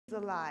the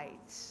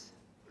light.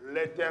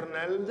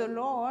 L'Éternel The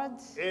Lord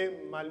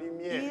est ma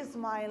lumière. is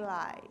my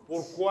light.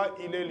 Pourquoi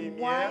il est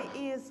lumière?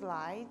 Why is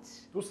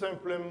light? Tout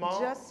simplement,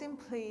 Just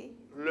simply,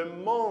 le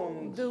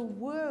monde the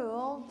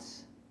world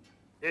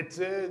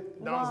était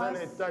dans un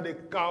was état de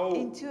chaos.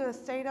 into a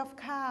state of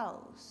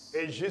chaos.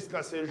 Et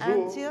jusqu'à ce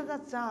jour, Until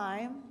that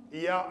time,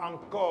 il y a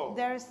encore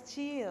there is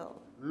still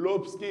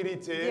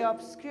l'obscurité the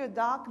obscure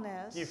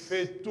darkness qui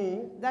fait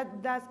tout that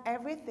does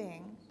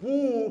everything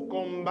pour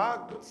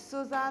combattre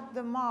so that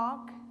the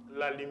mark,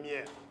 la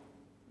lumière.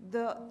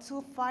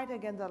 to fight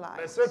against the Mais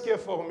light. ce qui est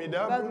But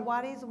formidable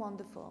what is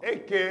wonderful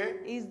est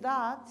que is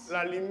that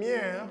la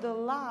lumière the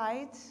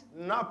light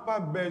n'a pas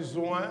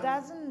besoin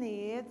doesn't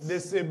need de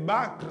se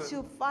battre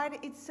to fight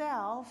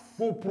itself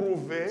pour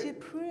prouver to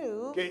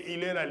prove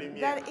qu'il est la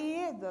lumière. that he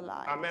is the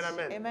light. Amen,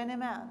 amen. Amen,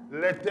 amen.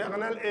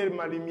 L'Éternel est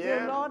ma The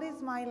lumière, Lord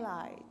is my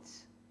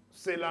light.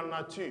 c'est la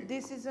nature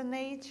This is the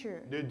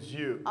nature de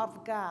Dieu.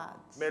 of God.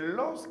 Mais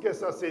lorsque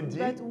ça se dit,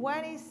 But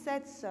when he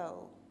said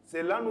so,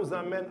 cela nous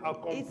amène à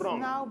it's comprendre.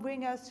 now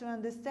bring us to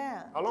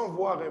understand. Allons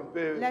voir un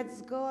peu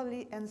Let's go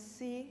and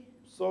see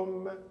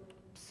Psaume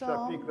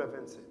Psalm chapitre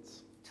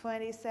 27.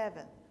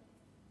 27.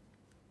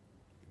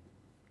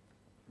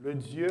 Le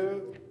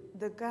Dieu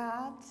The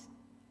God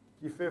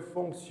qui fait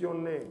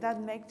fonctionner that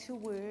make to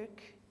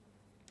work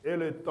et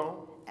le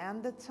temps,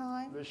 and the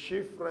time le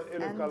chiffre et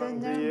le and the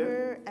calendrier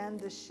number and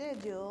the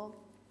schedule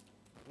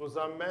nous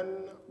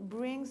amène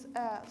brings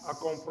à us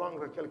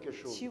comprendre quelque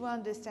chose. to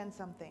understand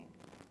something.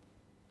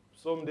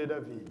 Psaume de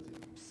David.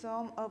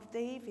 Psalm of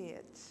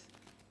David.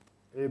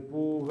 Et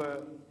pour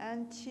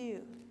And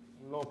to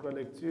notre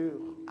lecture,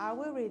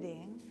 our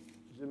reading,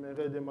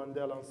 j'aimerais demander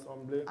à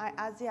l'Assemblée I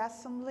ask the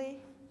assembly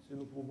si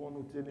nous pouvons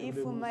nous tenir if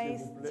we debout, may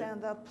s'il vous plaît,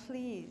 stand up,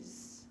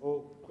 please, au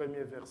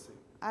premier verset.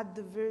 at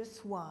the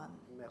verse 1.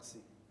 Merci.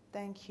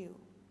 Thank you.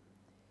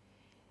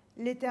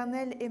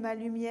 L'Éternel est ma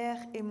lumière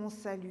et mon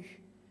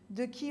salut.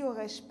 De qui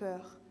aurais-je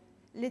peur?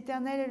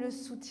 L'Éternel est le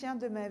soutien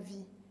de ma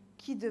vie.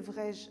 Qui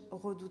devrais-je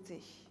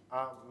redouter?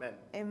 Amen.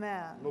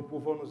 Amen. Nous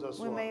pouvons nous We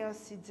asseoir. may all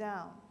sit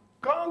down.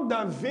 Quand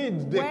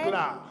David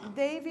déclare When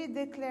David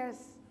declares,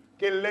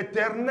 que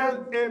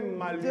l'Éternel est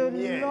ma the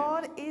lumière,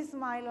 Lord is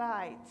my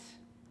light.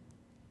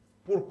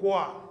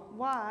 pourquoi?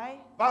 Why?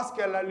 Parce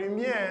que la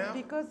lumière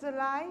Because the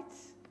light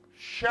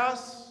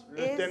chasse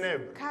les is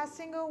ténèbres.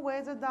 casting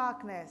away the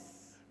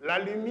darkness. La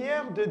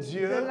lumière de The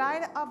Dieu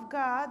light of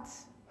God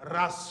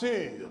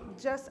rassure.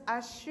 just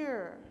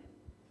assure.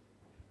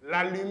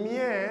 La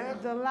lumière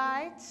The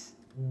light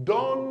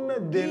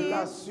donne de gives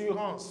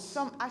l'assurance.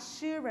 some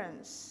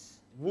assurance.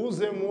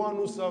 Vous et moi,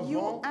 nous You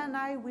savons, and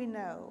I, we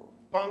know,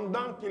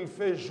 pendant qu'il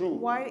fait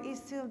jour, while it's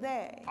still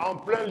day, en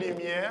pleine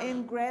lumière,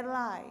 in great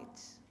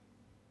light,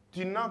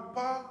 tu n'as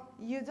pas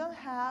you don't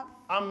have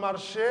à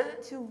marcher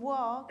to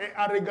walk et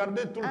à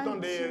regarder tout le temps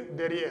and to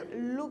derrière.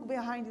 look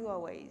behind you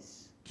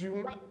always.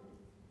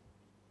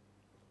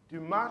 Tu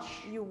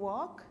marches You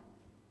walk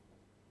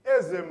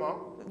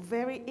aisément,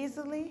 very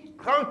easily,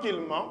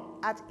 tranquillement,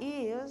 at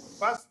ease,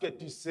 parce que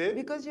tu sais,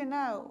 because you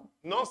know,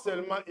 non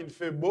seulement il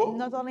fait beau,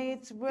 not only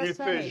it's il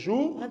fait sunny,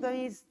 jour, not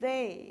only it's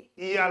day,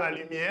 il y a la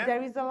lumière,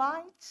 there is a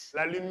light,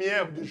 la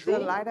lumière du the jour,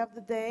 light of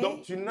the day,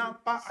 donc tu n'as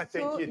pas à so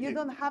you t'inquiéter.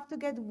 don't have to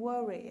get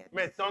worried.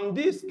 Mais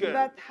tandis que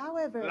But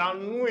however, la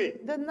nuit,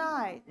 the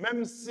night,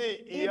 même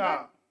s'il y even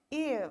a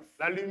if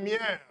la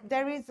lumière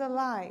there is a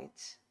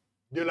light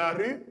de la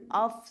rue,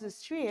 of the tu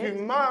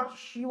street,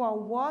 marches, you are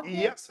il y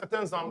walking, a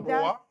certains that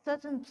endroits,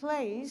 certain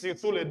place,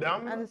 surtout les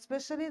dames, and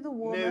especially the ne-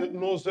 women,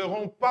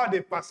 n'oseront pas de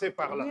passer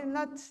par là. will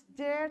not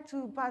dare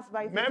to pass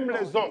by this Même les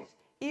point. hommes.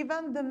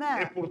 Even the Et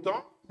men.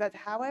 pourtant, But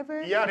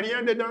however, il n'y a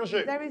rien de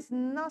danger. there is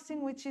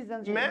nothing which is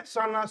dangerous. Mais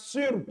ça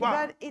n'assure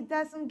pas. But it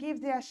doesn't give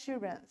the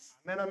assurance.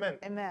 Amen, amen.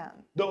 Amen.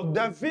 Donc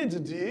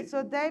David dit,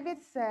 So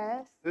David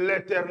says,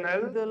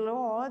 l'Éternel the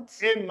Lord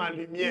est ma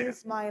lumière.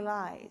 is my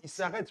light. Il ne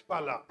s'arrête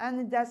pas là. And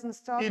it doesn't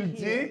stop Il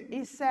here. dit,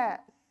 He says,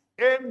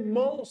 Et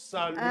mon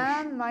salut.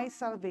 and my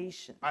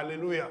salvation.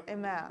 Alléluia.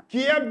 Amen.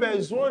 Qui a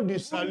besoin du Who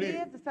salut?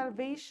 needs the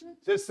salvation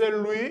C'est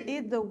celui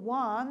is the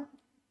one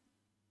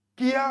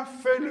qui a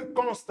fait le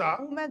constat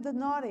who made the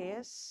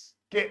notice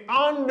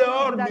qu'en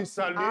dehors du that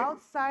salut,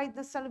 outside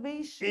the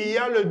salvation, il y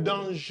a le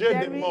danger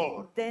there de is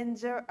mort.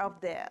 danger of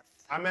death.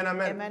 Amen,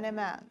 amen. Amen,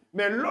 amen.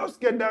 Mais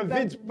lorsque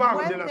David But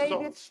parle de when la David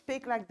sorte,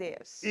 speaks like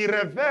this, il he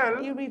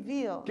révèle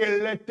reveals que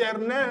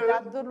l'Éternel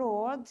that the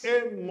Lord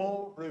est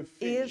mon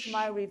is refuge.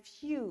 my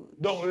refuge.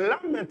 Donc là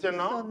So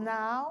maintenant,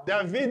 now,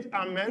 David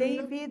amène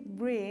David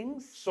brings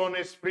son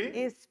esprit,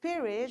 his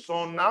spirit,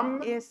 son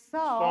âme, his son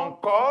soul,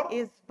 corps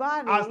his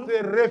à body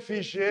se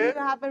réfugier to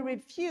have a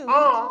refuge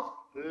en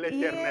in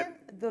l'Éternel.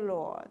 the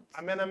Lord.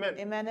 Amen, amen.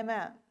 Amen,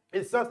 amen.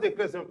 Et ça, c'est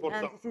très And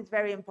important. this is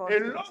very Et important.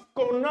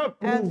 lorsqu'on a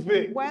And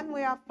prouvé when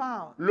we have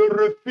found le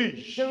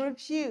refuge, the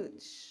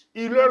refuge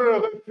il est le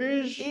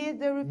refuge is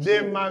the de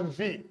refuge ma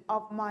vie.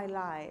 of my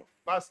life,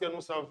 Parce que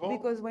nous savons,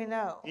 because we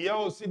know il y a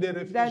aussi des that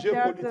réfugiés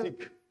there's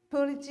politiques.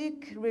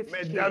 politic Mais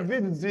refugees.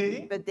 David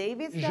dit, But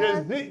David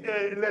said,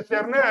 Jésus,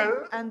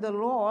 l'Éternel, and the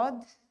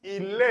Lord,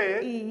 il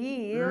est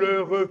He is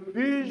le the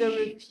refuge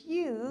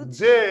refuge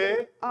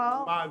de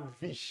of ma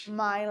vie.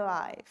 my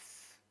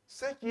life.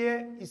 Ce qui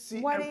est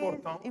ici What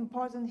important, is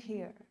important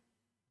here?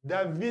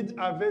 David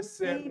avait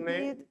cerné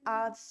David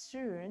had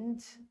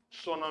discerned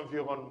son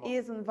environnement.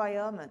 his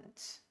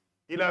environment.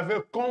 Il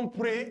avait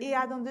compris He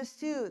had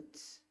understood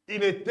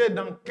il était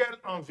dans quel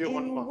in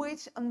environnement.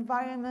 which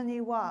environment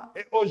he was.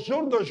 Et au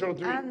jour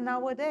d'aujourd'hui, And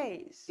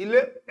nowadays, il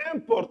est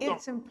important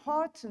it's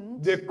important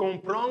de to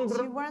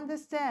comprendre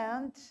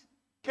understand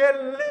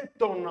quel est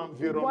ton what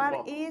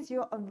environnement. is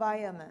your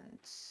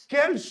environment.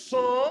 Quels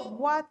sont,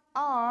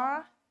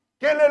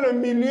 Quel quel est le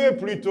milieu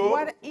plutôt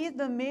what is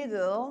the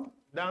middle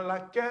dans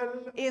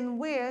lequel in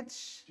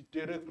which tu te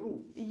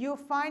retrouves. you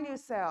find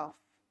yourself?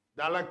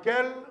 Dans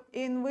laquelle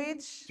In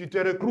which tu te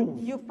retrouves.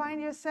 you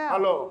find yourself.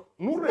 Alors,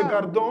 nous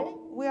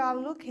regardons We are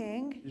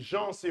looking,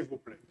 Jean, s'il vous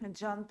plaît.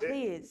 John,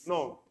 please.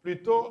 Non,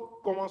 plutôt,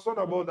 commençons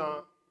d'abord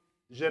dans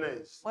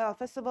Genèse. Well,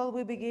 first of all,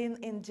 we begin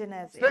in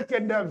Genesis. Ce que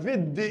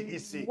David dit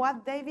ici,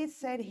 What David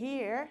said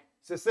here,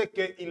 c'est ce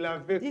qu'il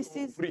avait this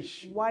is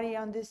compris what he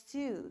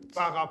understood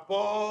par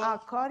rapport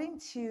according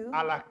to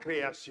à la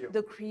création.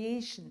 the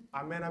creation.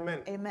 Amen,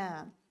 amen.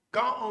 Amen.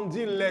 Quand on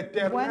dit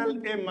l'Éternel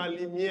When- est ma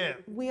lumière,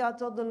 We are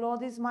told the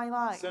Lord is my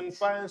light. ce n'est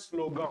pas un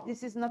slogan,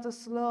 This is not a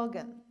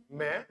slogan,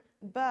 mais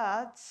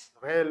but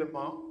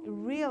réellement,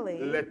 really,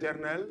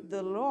 l'Éternel,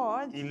 the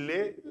Lord, il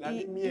est la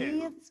He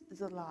lumière. is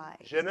the light.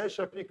 Genèse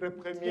chapitre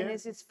 1er,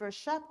 Genesis first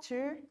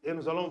chapter, et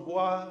nous allons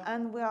voir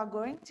and we are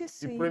going to du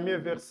see premier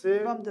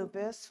verset from the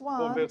verse au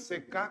 1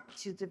 verset 4,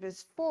 to the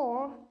verse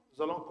 4,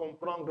 nous allons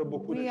comprendre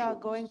beaucoup de we are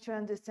going choses. to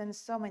understand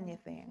so many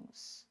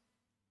things.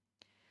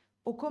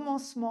 Au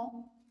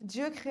commencement,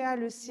 Dieu créa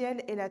le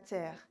ciel et la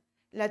terre.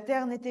 La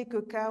terre n'était que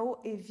chaos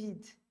et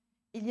vide.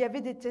 Il y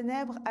avait des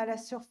ténèbres à la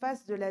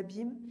surface de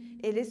l'abîme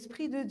et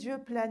l'Esprit de Dieu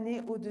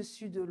planait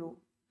au-dessus de l'eau.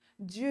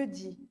 Dieu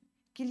dit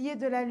qu'il y ait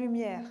de la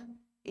lumière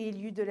et il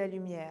y eut de la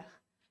lumière.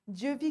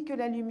 Dieu vit que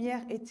la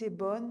lumière était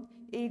bonne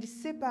et il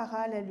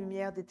sépara la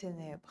lumière des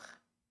ténèbres.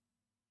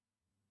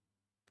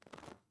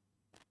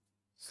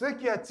 Ce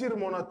qui attire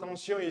mon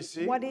attention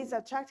ici, What is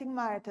attracting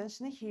my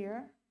attention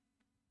here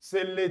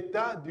c'est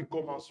l'état du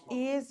commencement.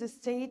 is the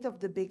state of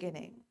the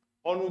beginning.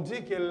 On nous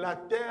dit que la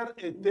terre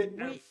était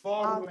We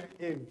informe are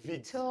et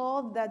vide.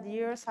 Told that the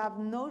earth have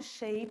no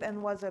shape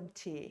and was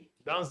empty.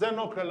 Dans un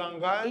autre In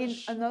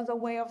langage, another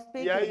way of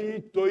il y a speaking,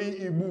 eu tohu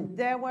ibu,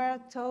 there were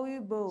tohu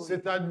bohu.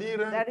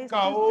 c'est-à-dire un That is to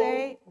chaos,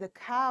 say, the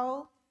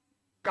cow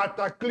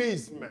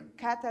cataclysme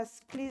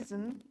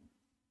cataclysm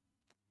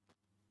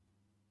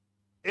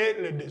et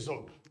le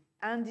désordre.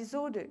 and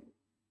disorder.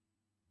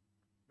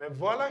 Mais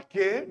voilà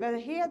que But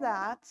hear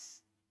that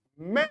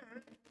même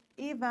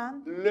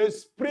even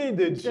l'Esprit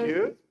de the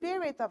Dieu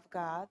Spirit of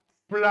God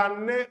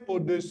planait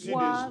au-dessus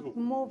was des eaux.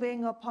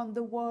 moving upon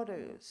the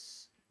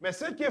waters. Mais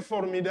ce qui est But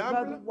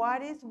formidable, what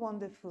is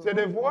wonderful c'est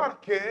de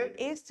voir que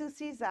is to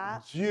see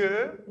that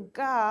Dieu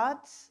God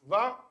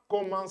va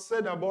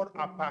commencer d'abord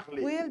à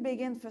parler. will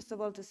begin first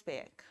of all to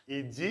speak.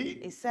 Il dit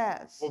It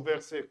says au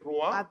verset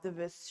 3, at the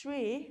verse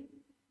 3,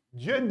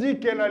 Dieu dit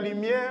que la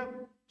lumière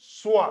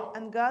soit.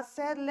 and God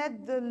said,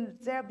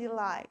 there be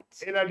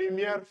light. Et la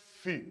lumière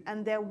fut.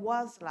 And there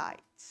was light.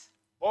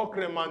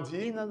 Autrement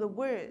dit, In other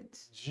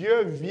words,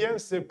 Dieu vient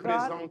se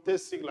présenter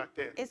sur la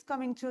terre. is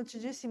coming to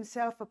introduce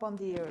himself upon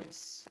the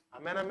earth.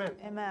 Amen, amen.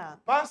 Amen.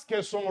 Parce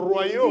que son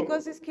royaume,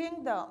 Because his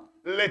kingdom,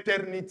 the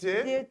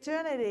l'éternité,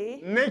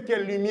 eternity, n'est que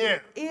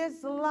lumière.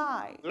 is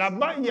light.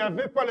 Là-bas, il n'y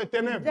avait pas les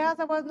ténèbres.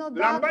 There was no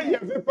Là-bas, il n'y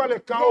darkness. avait pas le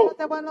chaos.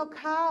 There were no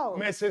cows.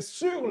 Mais c'est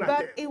sur la But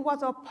terre. it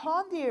was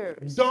upon the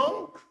earth.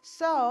 Donc,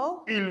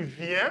 So il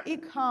vient, he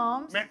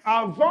comes, mais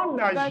avant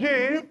but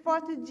d'agir, before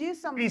to do il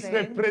se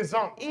something,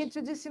 présente. he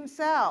introduced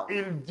himself.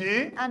 Il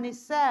dit, And he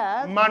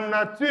says, ma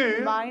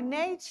nature, my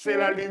c'est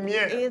la nature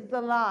lumière. is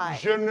the light.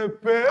 Je ne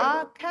peux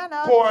I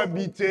cannot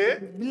cohabiter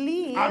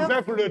live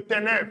avec le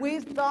ténèbre.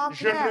 with Je ne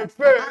darkness.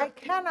 peux I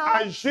cannot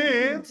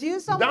agir do dans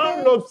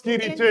something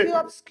l'obscurité. into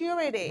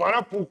obscurity.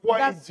 Voilà pourquoi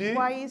il That's dit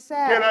why he que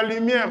said, la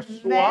lumière let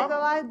the soit,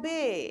 light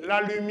be.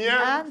 la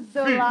lumière And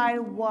the fut. light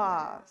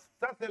was.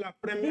 Ça, c'est la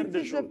première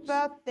des This is the choses.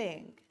 third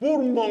thing. Pour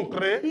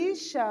montrer He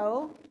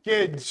showed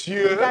que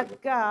Dieu, that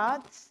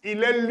God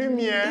il est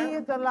lumière,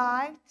 is the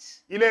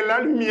light, il est la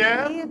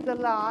lumière is the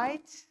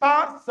light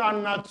par sa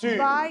nature.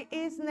 by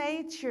his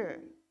nature.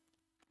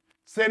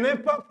 Ce n'est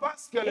pas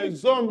parce que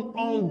les hommes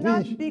ont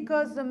Not dit,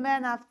 because the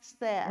men have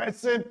mais said,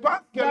 c'est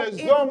parce que but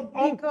les it's hommes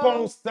ont because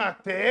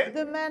constaté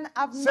the men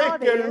have c'est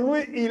que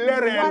noticed lui, il est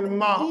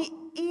réellement what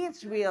he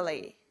is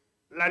really,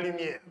 la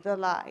lumière. the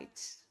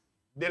light.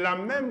 De la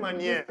même The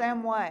manière,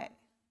 same way,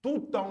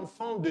 tout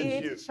enfant de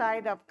Dieu each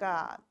child of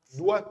God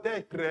doit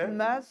être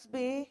must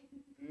be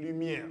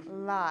lumière.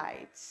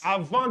 light.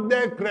 Avant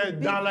d'être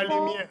dans la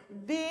Before lumière.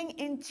 being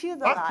into the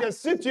Parce que light.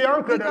 si tu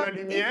entres dans la Because if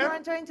you lumière,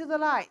 enter into the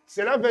light,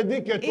 cela veut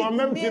dire que it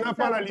toi-même, tu means n'as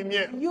pas la that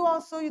lumière. you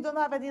also you don't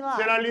have any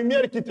C'est la light.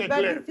 lumière qui But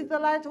t'éclaire. it is the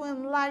light will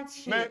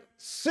enlighten you. Mais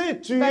si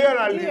tu But es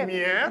la if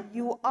lumière,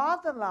 you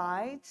are the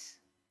light,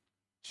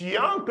 tu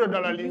entres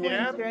dans la you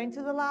lumière, enter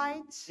into the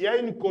light, il y a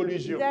une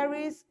collision there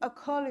is a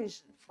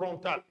collision,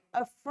 frontale.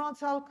 a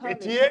frontal Et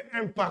tu collision. es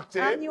impacté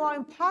And you are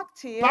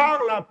impacted par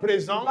la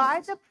présence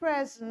by the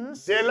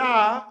presence de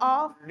la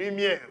of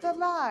lumière. the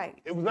light.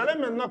 Et vous allez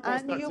maintenant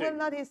And you will constater,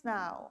 notice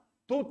now,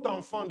 tout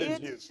enfant de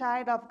Dieu each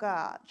child of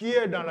God qui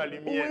est dans la who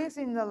lumière, is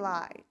in the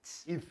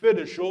light il fait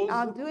des choses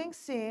are doing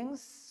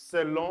things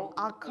selon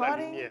la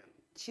according lumière.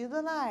 to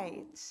the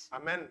light.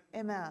 Amen.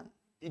 Amen.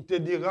 Il te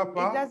dira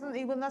pas,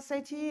 It will not say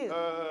to you,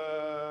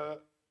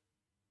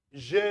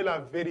 j'ai la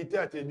vérité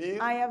à te dire,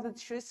 I have the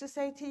truth to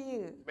say to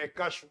you, mais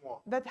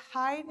cache-moi. but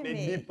hide Ne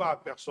dis me. pas à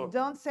personne.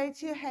 Don't say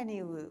to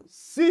anyone.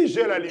 Si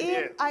j'ai la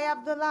lumière, If I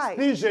have the light,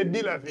 si je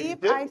dis la if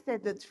vérité, I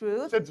said the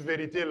truth, cette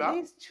vérité-là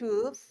this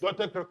truth doit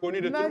être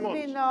connue de tout le must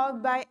be monde.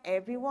 known by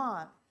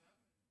everyone.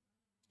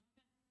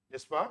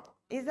 N'est-ce pas?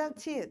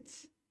 Isn't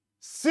it?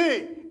 Si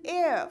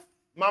If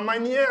ma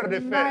manière de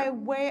my faire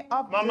way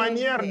of ma doing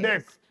manière things,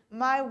 d'être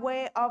my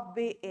way of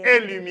being est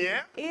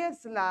lumière,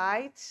 is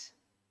light,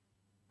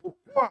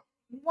 pourquoi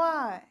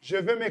why je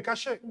vais me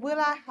cacher? will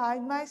I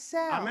hide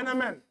myself? Amen,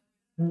 amen.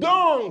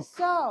 Donc,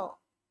 So,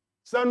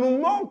 ça nous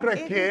montre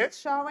it que is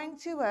showing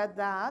to us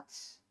that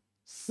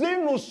si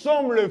nous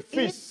sommes le if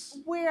Fils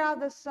we are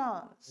the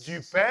sons du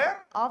Père,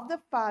 of the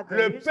Father,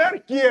 le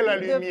Père qui est la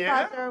the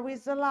lumière, Father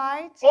with the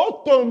light,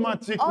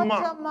 automatiquement,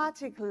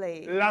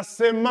 automatically la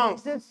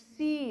sémence the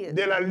seed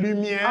de la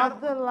lumière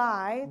of the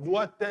light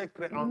doit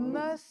être en nous.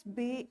 must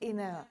be in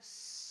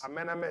us.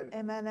 Amen, amen.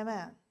 Amen,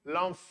 amen.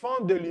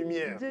 L'enfant de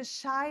lumière, The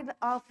child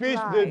of Fils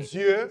de light,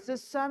 Dieu, the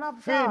son of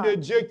fille God, de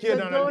Dieu qui est the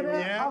dans la daughter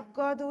lumière, of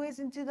God who is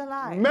into the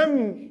light,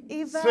 même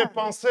even ses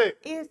pensées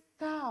his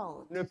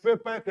thought ne peuvent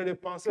pas être des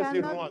pensées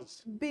cannot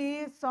sournoises.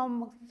 be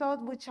some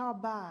thought which are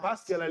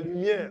Parce que bad, la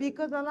lumière,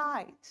 because the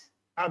light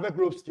avec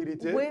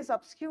l'obscurité, with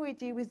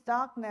obscurity, with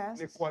darkness,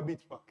 ne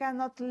cohabite pas.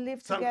 cannot live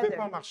Ça ne peut pas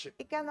together. marcher.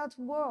 It cannot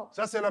work.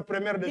 Ça, c'est la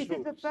première des This is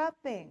choses. the first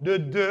thing. De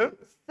deux,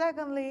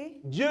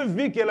 Secondly, Dieu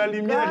vit que la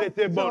lumière God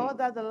était saw bonne.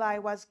 that the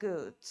light was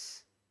good.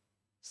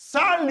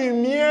 Sa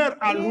lumière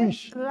à lui.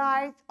 His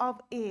light of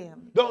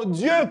him. Donc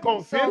Dieu So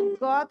confirme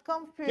God que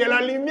la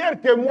confirmed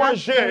lumière que moi that the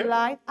j'ai,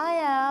 light I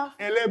have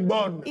elle est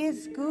bonne,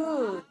 is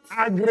good,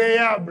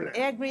 agréable.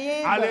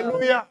 agreeable.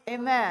 Alléluia. Et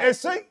Amen.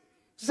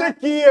 ce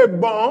qui est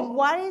bon,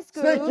 What is ce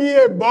qui good,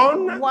 est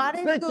bonne, what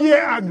is ce good, qui est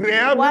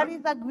agréable, what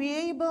is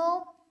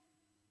agreeable,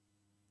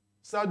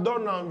 ça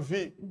donne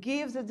envie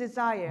gives a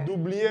desire.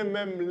 d'oublier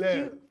même l'heure.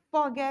 You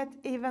forget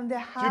even the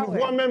Tu ne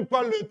vois hour. même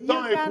pas le You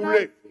temps cannot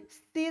écoulé.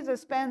 see the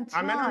spent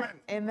time. Amen,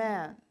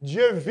 Amen.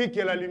 Dieu vit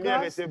que la lumière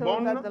God était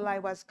saw that the bonne.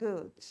 light was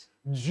good.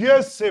 Dieu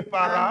And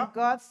sépara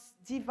God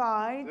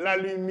divided la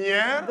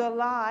lumière the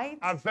light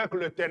avec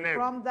le ténèbre.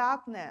 from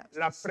darkness.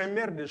 La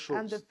première des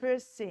And the choses,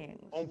 first thing,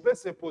 on peut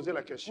se poser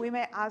la question. we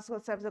may ask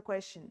ourselves the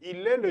question,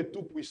 Il est le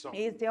Tout-Puissant.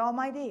 is the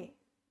Almighty?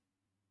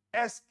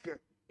 Est-ce que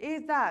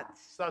Is that,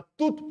 sa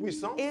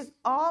toute-puissance is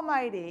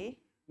Almighty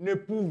ne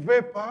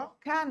pouvait pas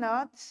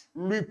cannot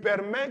lui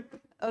permettre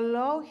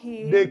allow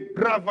him de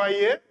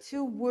travailler,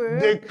 to de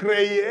work,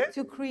 créer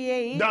to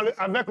create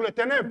avec le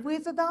ténèbre?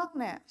 with the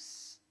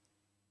darkness?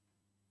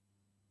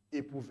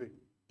 Il pouvait.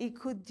 He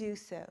could do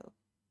so.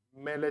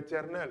 Mais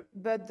l'Éternel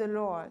But the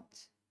Lord,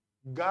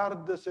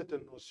 garde cette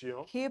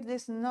notion. keep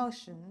this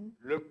notion,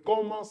 Le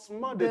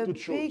commencement de the toutes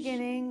choses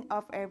beginning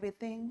of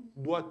everything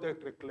doit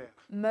être clair.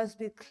 must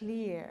be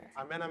clear.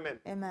 Amen, amen.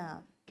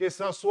 Amen. Que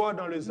ça soit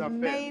dans les affaires,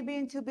 Maybe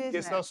into que ça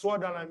business, soit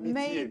dans l'amitié,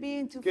 maybe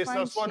into que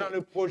ça soit dans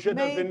le friendship, projet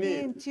maybe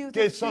d'avenir, into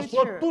que the ça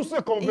soit future, tout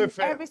ce qu'on veut in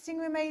faire. everything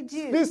we may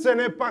do. Si ce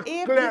n'est pas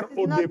If clair this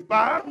is au not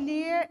départ,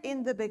 clear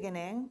in the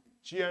beginning,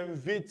 tu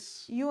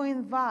invites you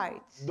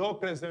invite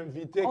d'autres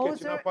invités que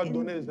tu n'as pas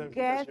donné les other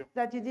invitations. guests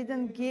that you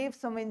didn't give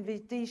some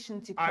invitation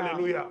to come.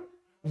 Alléluia.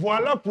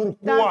 Voilà That's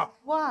pourquoi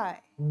why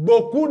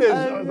beaucoup des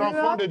a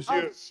enfants de lot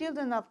Dieu of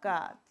children of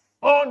God,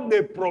 ont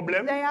des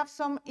problèmes they have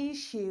some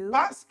issues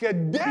parce que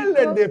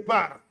dès le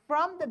départ,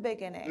 from the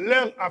beginning.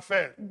 leur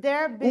affaire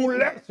Their ou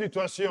leur business,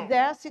 situation,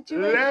 their leur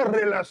situation,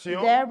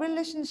 relation their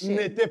relationship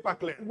n'était pas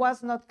claire.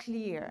 was not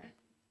clear.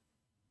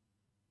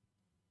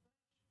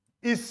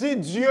 Ici,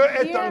 Dieu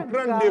est en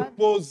train de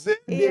poser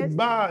des Is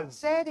bases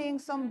setting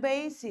some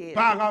bases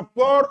par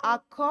rapport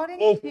according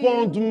au to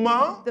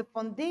fondement the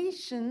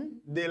foundation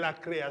de la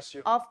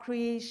création. of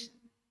creation.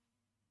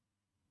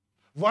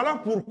 Voilà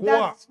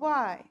pourquoi, That's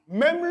why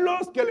même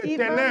lorsque les even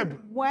ténèbres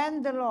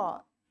when the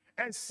Lord,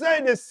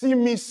 essaient de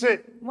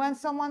s'immiscer when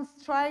someone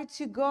tries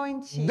to go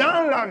into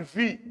dans la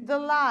vie, the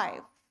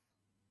life,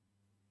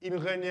 il ne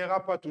régnera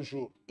pas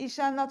toujours. it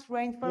shall not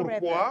reign forever.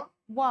 Pourquoi?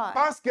 Why?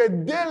 Parce que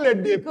dès le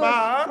Because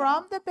départ,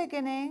 from the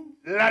beginning,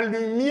 la the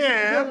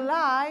lumière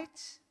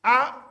light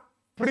a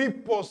pris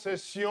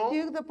possession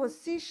took the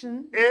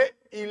position, et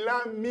il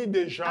a mis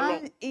des jalons.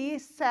 and he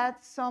set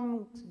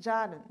some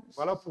jalons.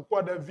 Voilà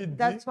pourquoi David dit,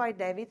 That's why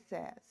David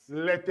says,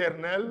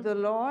 l'Éternel the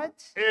Lord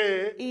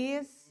est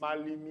is ma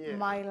lumière.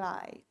 my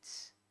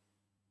light.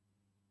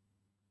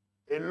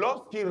 Et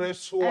lorsqu'il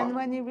reçoit And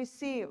when he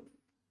received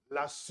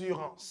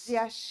l'assurance the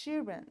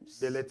assurance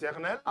de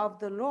l'Éternel, of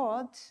the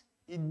Lord,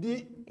 il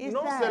dit, He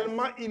non says,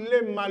 seulement il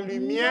est ma not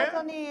lumière,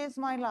 only is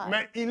my light,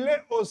 mais il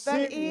est but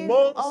aussi is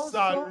mon also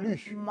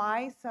salut.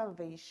 my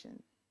salvation.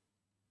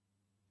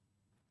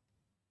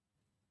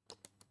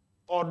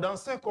 Or, dans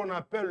ce qu'on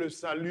appelle le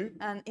salut,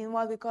 And in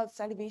what we call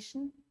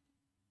salvation,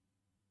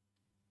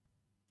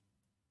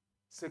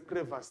 c'est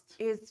très vaste.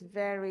 it's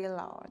very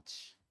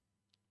large.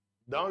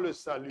 Dans le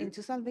salut,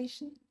 Into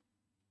salvation,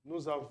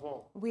 nous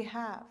avons we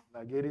have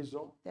la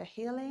guérison, the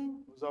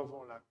healing, nous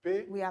avons la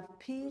paix, we have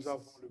peace, nous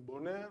avons le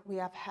bonheur, we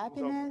have nous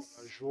avons happiness,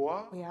 la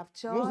joie, we have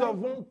nous joy,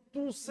 avons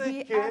tout ce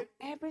we que have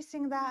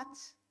everything that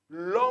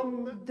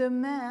l'homme the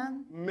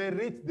man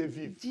mérite de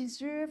vivre.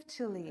 deserves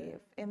to live.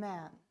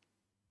 Amen.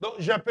 Donc,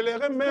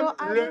 j'appellerais même So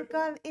I will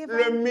call le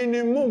even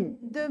minimum,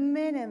 the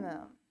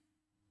minimum,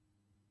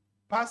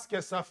 parce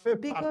que ça fait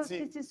because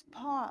partie this is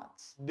part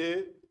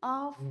des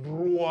of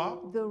droits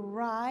the que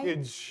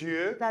right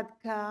Dieu that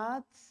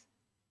God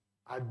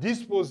a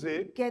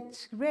disposés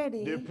gets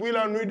ready depuis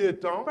la nuit des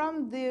temps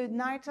from the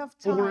night of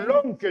pour time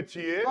l'homme que tu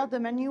es, for the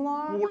man you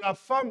are, pour la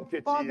femme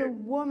que for tu the es.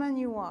 woman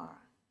you are.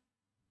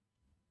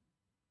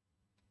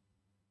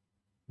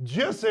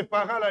 Dieu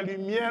sépara la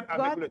lumière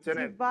avec le God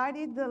ténèbre.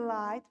 divided the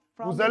light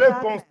from Vous the allez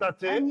darkness.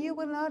 constater And you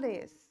will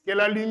notice que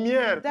la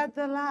lumière that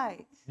the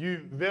light du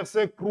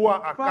verset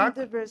 3 à from 4,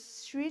 the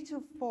verse 3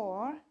 to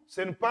 4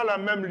 ce n'est pas la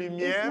même is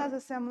lumière not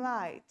the same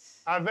light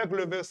avec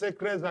le verset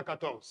 13 à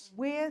 14.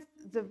 with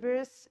the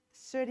verse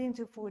 13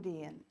 to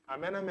 14.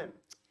 Amen, amen.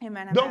 Amen.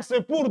 Amen. Donc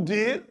c'est pour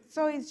dire,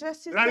 So it's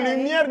just to la say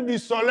lumière du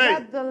soleil,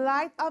 that the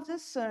light of the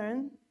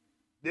sun,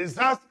 des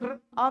astres,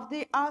 of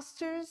the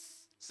asters,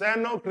 c'est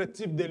un autre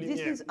type de this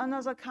lumière. is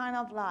another kind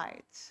of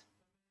light.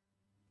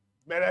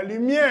 Mais la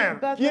lumière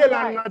But qui the est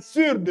la light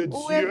nature de with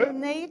the Dieu,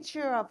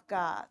 nature of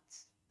God,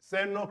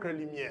 c'est une autre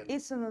lumière.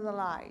 it's another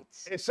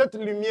light. Et cette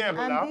And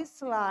lumière-là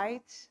this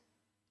light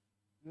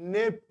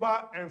n'est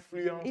pas is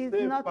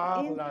influencée not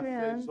par la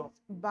influenced saison.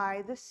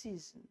 by the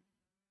season.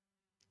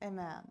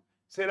 Amen.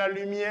 C'est la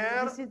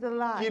lumière This is the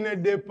qui light ne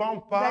dépend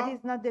that pas is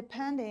not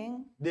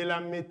depending de la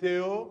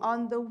météo,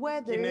 on the qui ne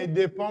weather,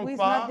 dépend is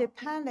pas not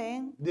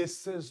depending des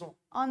saisons.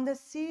 on the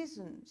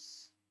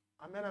seasons.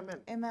 Amen, amen.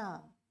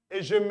 Amen.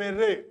 Et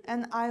j'aimerais,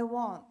 And I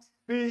want,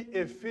 filles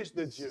et fils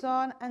de Dieu,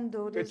 son and que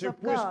daughters tu of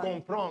puisses God,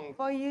 comprendre,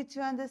 for you to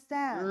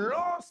understand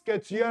lorsque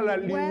tu as la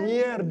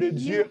lumière when de you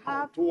Dieu en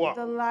have toi,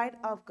 the light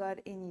of God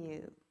in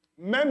you,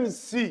 même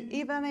si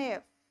even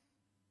if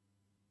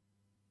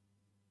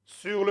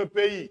sur le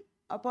pays,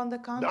 upon the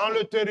dans country,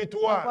 le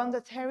territoire, upon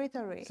the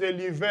territory, c'est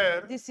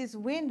l'hiver, this is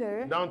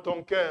winter dans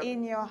ton cœur,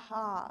 in your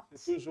heart.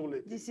 c'est toujours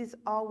l'été. This is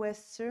always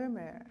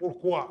summer.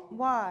 Pourquoi?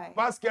 Why?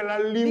 Parce que la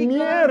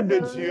lumière de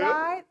Because the Dieu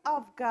light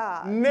of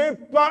God n'est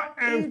pas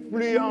is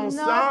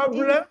influençable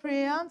not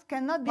influenced,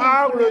 cannot be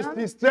par le influenced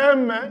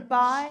système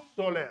by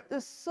solaire. the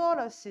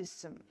solar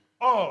system.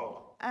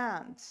 Or,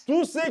 And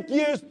tout ce qui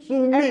est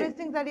soumis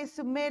everything that is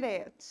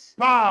submitted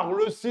par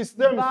le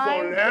système by the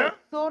solaire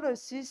solar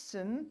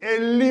system est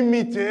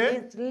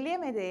limité is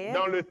limited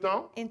dans le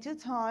temps, into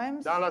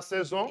times, dans la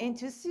saison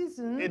into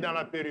season, et dans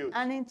la période.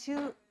 and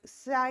into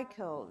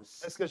cycles.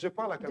 Est-ce que je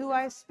parle à Do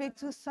quelqu'un? I speak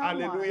to someone?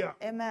 Alléluia.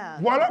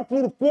 Amen. Voilà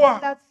pourquoi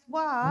That's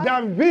why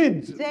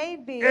David,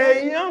 David,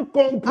 ayant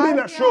compris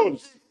la as he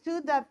chose,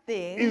 understood that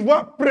thing, il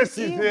va he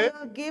préciser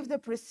will give the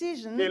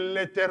precision que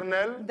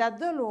l'Éternel that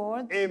the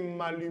Lord est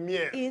ma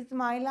lumière. is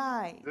my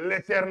light. The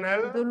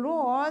L'Éternel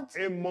Lord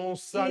est mon is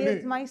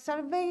salut. my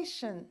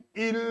salvation.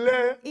 Il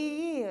est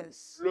He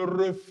is le the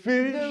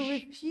refuge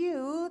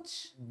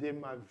refuge de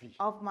ma vie.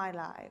 of my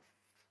life.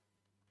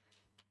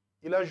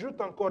 Il ajoute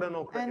encore un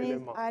autre And he's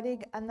élément.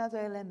 adding another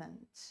element.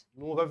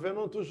 Nous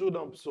revenons toujours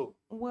dans Psaume.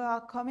 We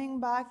are coming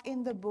back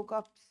in the book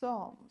of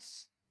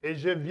Psalms. Et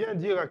je viens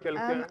dire à And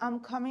quelqu'un, I'm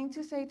coming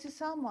to say to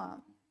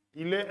someone,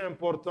 il est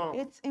important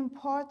it's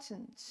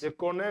important de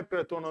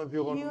connaître ton you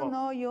environnement.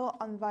 know your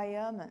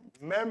environment.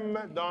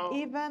 Même dans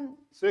Even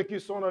ceux qui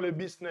sont dans le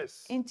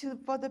business.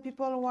 for the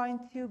people who are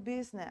into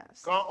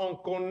business. Quand on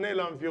connaît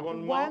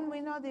l'environnement, When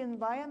we know the quand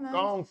environment,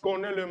 on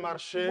connaît le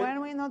marché, when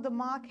we know the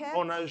market,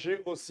 on agit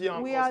aussi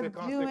en we are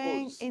conséquence des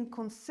doing causes. in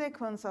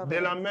consequence of De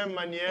la it. même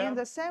manière, In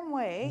the same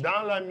way,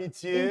 dans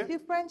l'amitié, into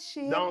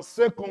friendship, dans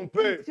ce qu'on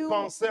peut into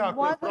penser à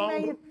what we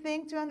may comprendre,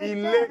 think to il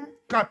est understand,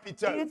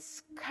 capital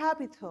it's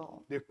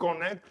capital de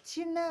connaître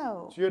to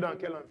know tu es dans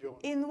quel environnement.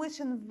 in which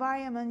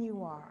environment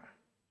you are.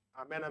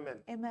 Amen, amen.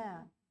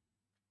 Amen.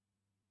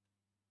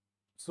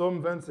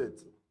 Psaume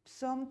 27.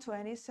 Psalm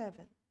 27.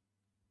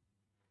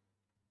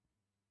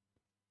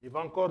 Il va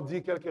encore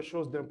dire quelque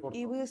chose He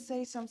d'important. will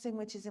say something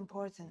which is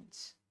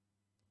important.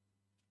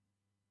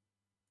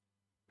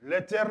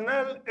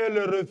 L'Éternel est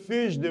le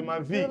refuge de ma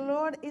vie. The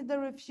Lord is the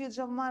refuge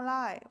of my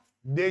life.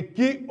 De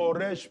qui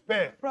aurais-je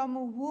peur? From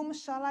whom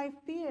shall I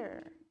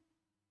fear?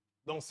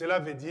 Donc cela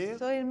veut dire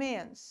So it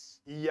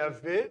means il y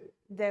avait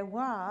there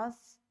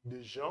was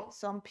des gens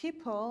some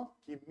people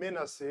qui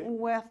menaçaient who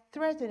were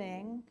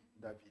threatening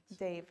David.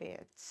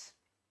 David.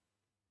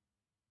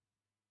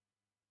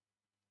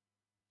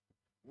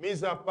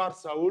 Mis à part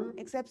Saoul,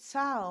 Except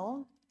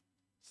Saul,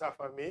 sa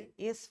famille,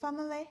 his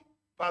family,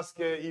 parce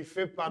qu'il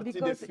fait partie des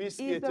because fils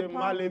qui he's the étaient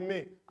part mal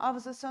aimés.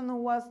 of the son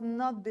who was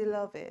not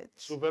beloved.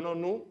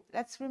 Souvenons-nous,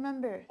 Let's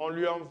remember, on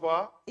lui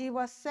envoie he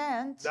was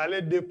sent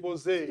d'aller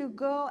déposer to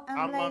go à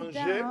and lay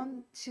manger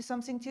down to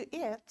something to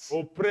eat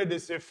auprès de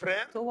ses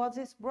frères towards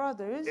his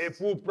brothers et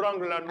pour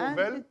prendre la and to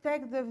nouvelle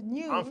take the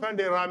news afin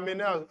de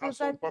ramener à so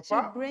son that to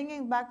papa. bring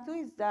him back to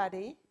his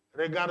daddy.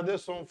 Regardez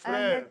son And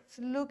frère let's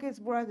look his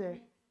brother.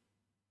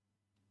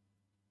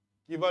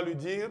 qui va lui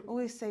dire,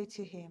 We say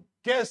to him,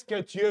 qu'est-ce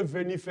que tu es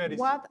venu faire ici?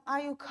 what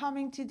are you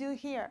coming to do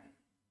here?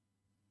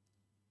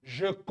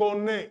 Je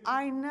connais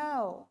I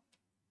know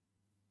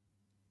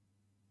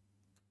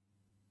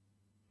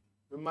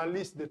le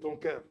malice de ton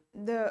cœur.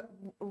 the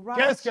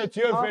Qu'est-ce que right tu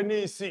es of venu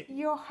ici?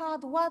 your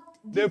heart. What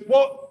Des did,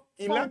 pauvres,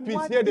 il a for pitié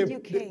what des, did you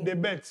came? des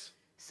bêtes.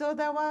 So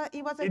there was,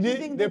 he was Il dit,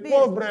 accusing des the beast.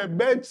 pauvres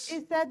bêtes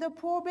He said the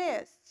poor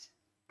beast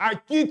à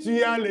qui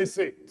tu as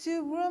laissé.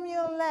 to whom you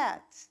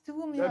let, to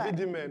whom you David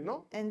let. dit, mais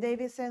non, And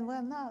David said,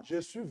 well, not. je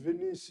suis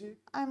venu ici.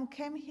 I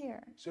came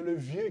here. C'est le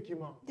vieux qui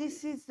m'a envoyé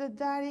This is the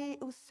daddy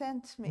who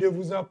sent me de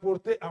vous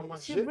apporter à to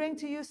manger bring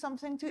to you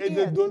something to et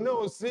de eat donner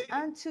aussi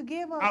and to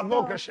give à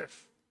votre us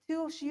chef.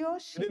 to your Il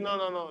sheep. dit, non,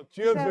 non, non,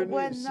 tu He es said, venu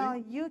well, ici. now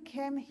you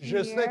came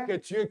Je sais que here.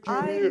 tu es I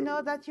curieux.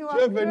 know that you Tu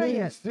es are venu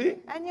curious. ici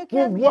And you pour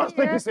came voir ce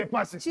here qui se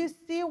passe to ici.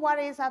 see what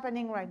is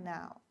happening right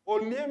now. Au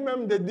lieu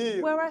même de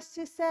dire, Whereas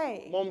to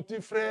say, mon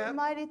petit frère,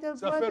 my little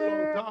ça fait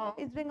brother, longtemps,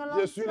 it's been a je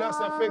long suis là,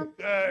 ça fait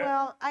time.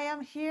 Well, I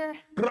am here.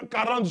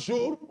 40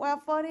 jours. Well,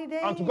 40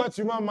 days. En tout cas,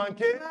 tu m'as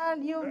manqué.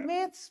 Well, you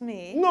miss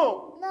me.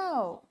 Non,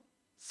 No.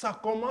 ça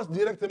commence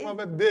directement It's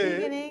avec des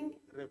beginning,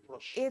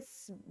 reproches.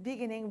 it's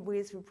beginning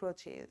with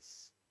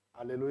reproaches.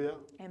 Alléluia.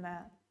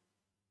 Amen.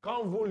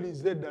 Quand vous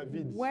lisez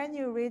David, When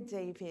you read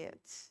David,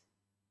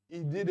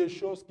 il dit des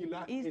choses qu'il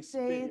a he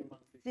said expérimentées.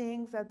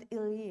 things that he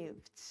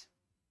lived.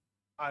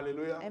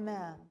 Alléluia.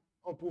 Amen.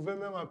 On pouvait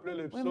même appeler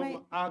le We psaume may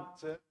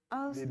Acte de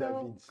Also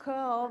David.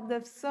 called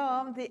the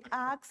Psalm, the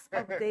Acts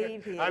of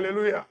David.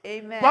 Alléluia.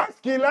 Amen.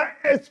 Parce qu'il a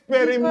Because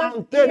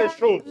expérimenté he des has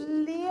choses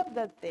lived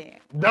the thing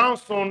dans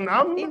son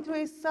âme, into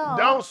his soul,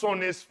 dans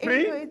son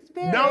esprit, into his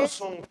spirit, dans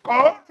son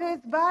corps. to his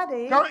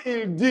body. Quand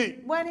il dit,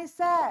 When he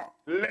said,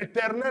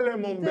 l'Éternel est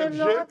mon the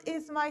berger, Lord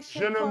is my je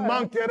ne shepherd,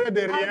 manquerai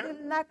de I rien.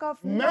 will lack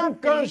of Même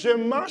quand nothing. je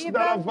marche Even dans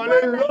la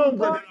vallée when I l'ombre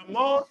go de la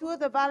mort, through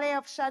the valley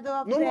of shadow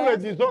of nous le death,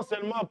 disons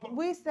seulement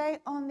we say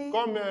only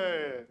comme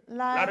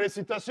la like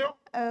récitation,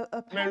 a mais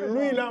parable,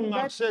 lui, il a but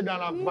marché dans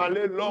la he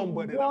vallée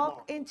l'ombre de la mort.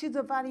 walked into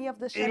the valley of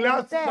the Il shadow a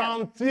of death.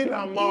 senti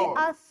la He mort.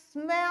 has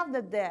smelled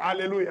the death.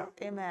 Alléluia.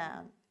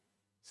 Amen.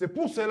 C'est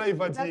pour cela qu'il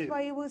va That's dire,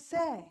 why he will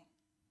say,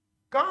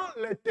 quand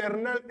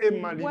l'Éternel est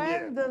ma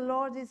lumière when the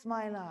Lord is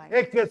my light,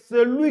 et que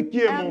celui qui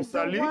est mon and the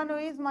salut, one who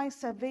is my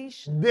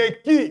salvation, de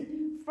qui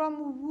from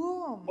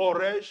whom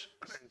aurais-je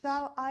crainte?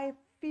 shall I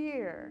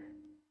fear?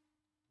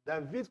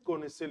 David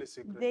connaissait le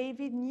secret.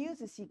 David knew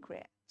the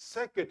secret. Ce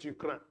que tu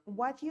crains,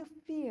 What you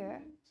fear,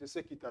 c'est ce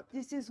qui t'attend.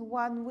 this is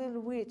what will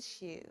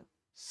reach you.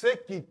 Ce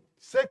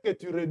que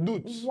tu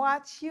redoutes,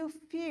 What you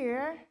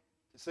fear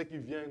c'est ce qui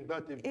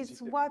viendra te is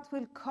visiter. what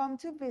will come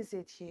to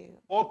visit you.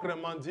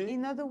 Autrement dit,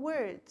 In other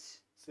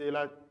words, c'est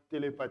la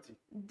télépathie.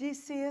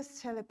 this is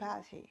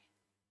telepathy.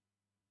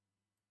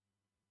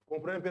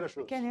 Comprenez un peu la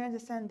chose. Can you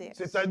understand this?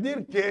 C'est-à-dire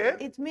que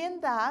It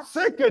means that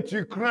ce que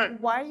tu crains,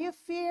 what you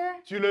fear,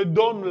 tu le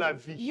donnes la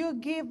vie. you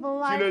give Tu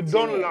life le to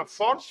donnes it. la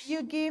force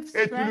You give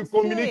et tu lui strength to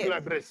communiques it.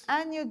 l'adresse.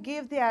 And you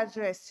give the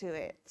address to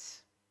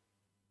it.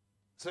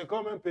 C'est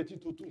comme un petit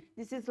toutou.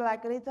 This is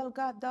like a little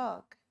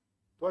dog.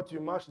 Toi, tu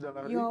marches dans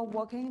la rue. You're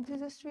walking into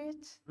the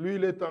street. Lui,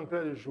 il est en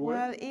train de jouer.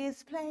 Well,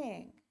 he's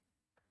playing.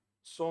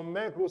 Son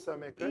maître ou sa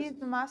maîtresse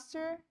His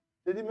master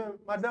te dit même,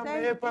 madame, says,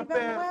 n'ayez pas even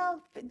peur. well,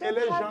 Elle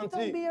est don't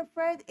gentille. be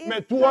afraid. It's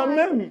Mais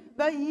toi-même, fine.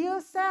 But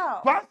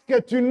yourself, parce que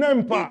tu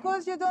n'aimes pas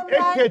because you don't et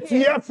que like tu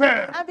it, as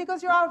peur, and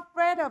because you're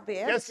afraid of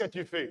qu'est-ce it, que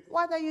tu fais?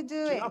 what are you Tu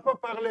doing? n'as pas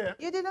parlé, hein?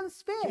 You didn't Tu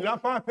speak. ne l'as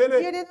pas You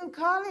appelé. didn't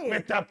call Mais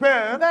it. ta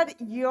peur But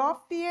your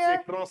se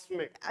fear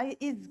transmet.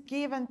 is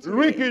given to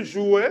Lui it. qui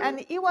jouait, And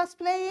he was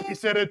playing, il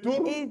se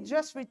retourne. it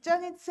just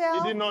returned Il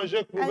itself, dit non,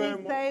 j'ai trouvé, and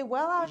he say,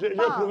 well, I j'ai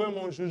trouvé found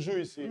mon joujou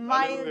ici.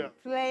 my Alléluia.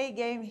 play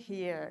game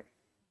here.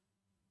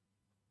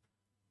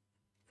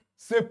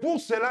 C'est pour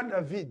cela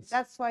David,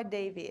 That's why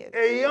David,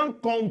 ayant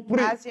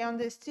compris as he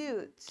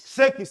understood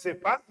ce qui se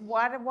passe,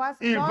 what was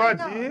il going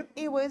va on, dire,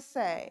 he will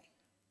say,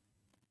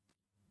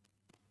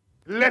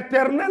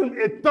 l'Éternel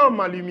étant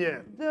ma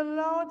lumière, the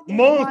Lord is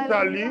Mon my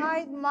salut,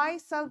 light, my de qui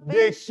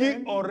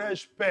salvation.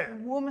 aurais-je peur?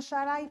 Whom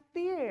shall I Et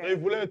il fear?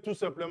 voulait tout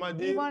simplement He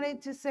dire,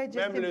 wanted to say just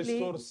même les simply,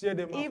 sorciers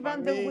de ma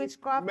even the famille,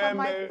 witchcraft of même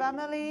my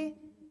family,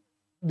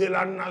 de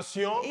la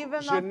nation,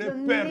 even je of n'ai the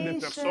peur de nation,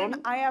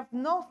 personne, I have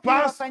no fear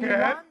parce of que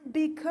anyone,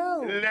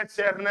 because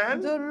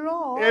l'Éternel the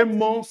Lord est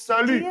mon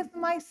salut. is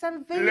my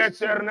salvation.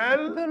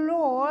 L'Éternel The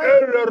Lord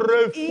est le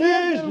is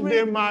refuge the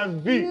de ma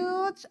vie.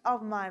 refuge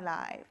of my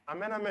life.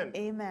 Amen, amen.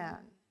 Amen.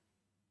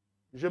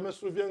 Je me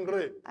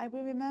souviendrai, I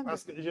will remember,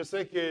 parce que je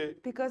sais que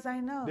because I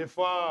know des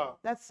fois,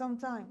 that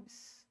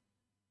sometimes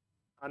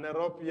en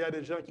Europe, il y a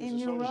des gens qui in ne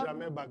se sont Europe,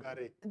 jamais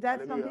bagarrés. that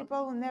some Alléluia.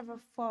 people will never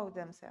fought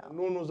themselves.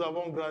 Nous, nous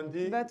avons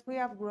grandi But we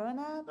have grown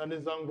up dans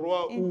des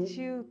endroits où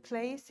into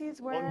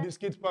places on ne where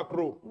discute pas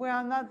trop. we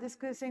are not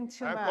discussing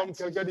too Hein, comme much.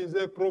 quelqu'un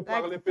disait, trop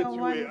parler Like peut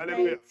someone tuer. say,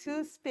 Alléluia.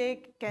 to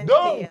speak can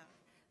Donc, kill.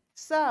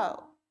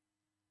 So,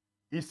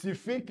 il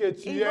suffit que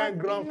tu aies un even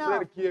grand enough,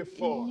 frère qui est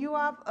fort. you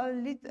have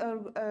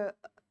a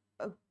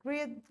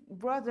great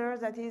brother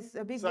that is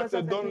a big Ça te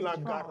brother that donne is la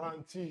strong.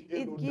 garantie et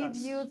It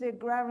gives you l'audace. the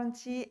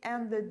guarantee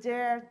and the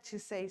dare to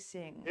say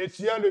things. Et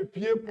tu as le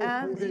pied pour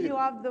And you courir.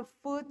 have the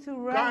foot to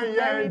Quand run il y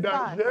a un very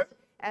fast. danger,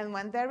 And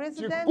when there is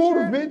a tu cours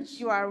danger, vite.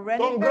 you are Ton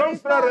running grand very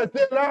frère fast.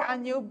 était là,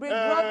 And your big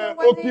brother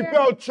was occupé here,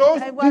 à autre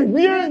chose. and Tu was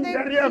viens reading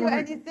derrière to lui.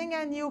 anything,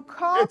 and you Et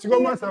come tu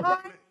commences à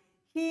behind parler.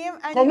 him,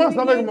 and Commence you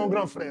avec begin mon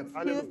grand frère. to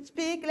Alléluia.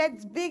 speak.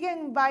 Let's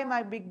begin by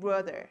my big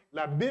brother.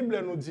 La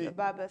Bible nous dit, The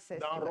Bible says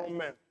dans to us.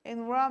 Romains,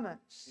 In Romans,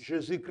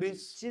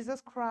 Jésus-Christ,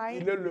 Jesus il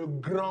Christ, est le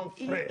grand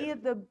he frère is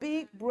the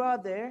big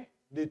brother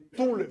de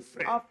tous les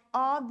frères. of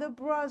all the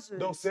brothers.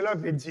 Donc cela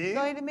veut dire,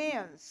 So it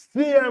means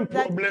s'il y a un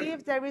that problème,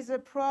 if there is a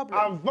problem,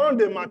 avant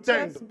de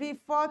m'atteindre, just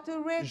before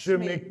to reach je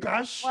me me,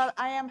 cache well,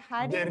 I am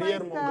hiding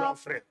derrière mon grand myself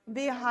frère.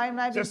 behind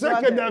my C'est big ce que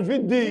brother.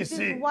 David dit This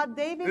ici. is what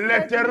David said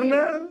L'Éternel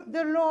here.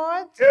 The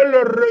Lord est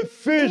le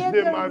refuge is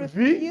de the ma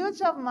vie.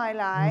 refuge of my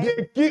life.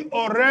 De qui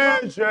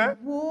aurais-je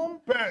Whom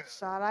peur?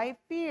 shall I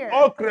fear?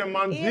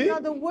 Autrement dit, In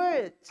other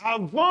words,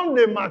 avant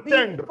de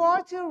m'atteindre,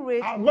 before to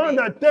reach avant me,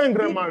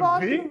 d'atteindre ma before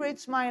vie, to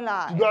reach my tu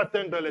life, dois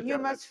atteindre you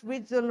l'Éternel. must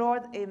reach the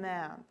Lord.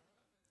 Amen.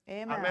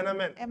 Amen. Amen,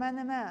 amen. Amen,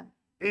 amen.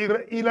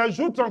 Il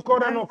ajoute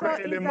encore un And autre so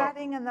he's élément.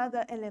 adding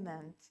another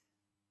element.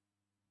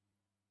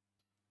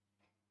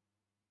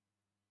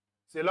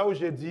 C'est là où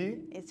j'ai dit,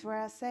 It's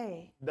where I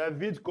say,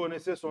 David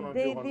connaissait son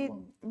David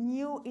environnement.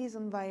 knew his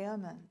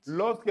environment.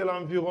 Lorsque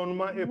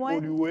l'environnement est When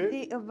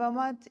pollué, the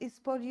environment is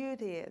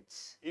polluted,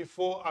 il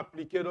faut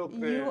appliquer d'autres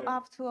you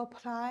have to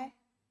apply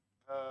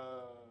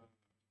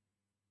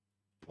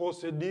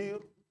procédures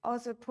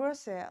other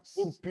process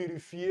pour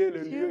purifier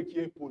le to lieu qui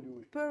est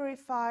pollué.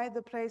 purify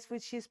the place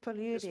which is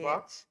polluted,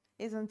 pas?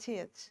 isn't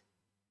it?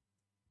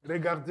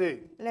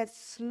 Regardez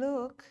Let's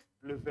look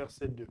le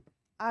verset 2.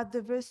 at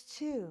the verse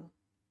 2.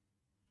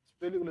 Tu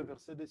peux lire le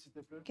verset 2, s'il te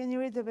plaît? Can you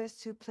read the verse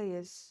 2,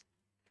 please?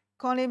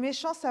 Quand les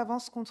méchants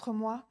s'avancent contre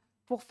moi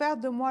pour faire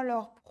de moi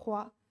leur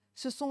proie,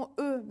 ce sont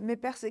eux, mes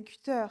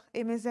persécuteurs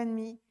et mes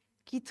ennemis,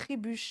 qui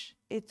trébuchent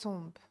et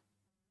tombent.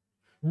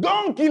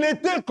 Donc, il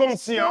était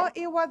conscient So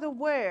he was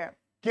aware,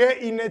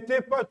 qu'il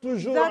n'était pas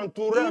toujours That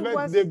entouré he avec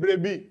was des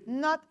brebis,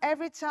 not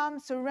every time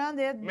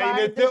surrounded mais il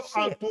by était the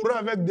sheep, entouré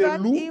avec des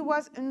but he loups,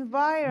 was des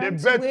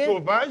environed bêtes with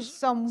sauvages,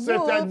 some wolves,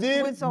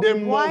 c'est-à-dire with some des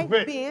wild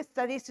mauvais. beasts,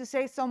 that is to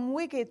say, some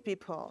wicked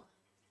people.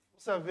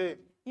 Vous savez,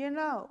 You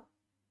know,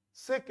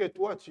 ce que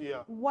toi tu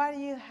as, what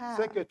you ce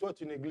have, que toi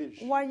tu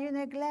négliges, what you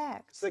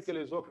neglect, ce que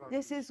les autres ont.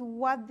 this is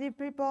what the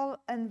people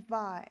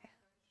envy.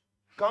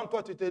 Quand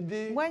toi tu te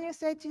dis, When you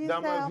say to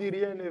dans ma yourself, vie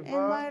rien ne in my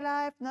va,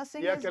 life,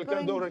 nothing il y a is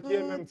quelqu'un going d'autre qui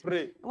est même good,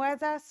 prêt where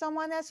there's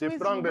someone else who de is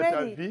prendre ta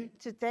ready vie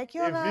to take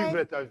your et vivre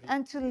life ta vie.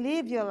 and to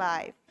live your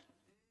life.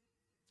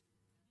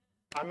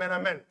 Amen,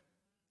 amen.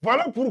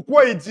 Voilà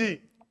pourquoi il dit,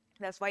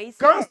 That's why he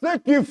quand said, ceux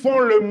qui font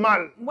le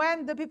mal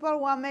when the people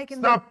who are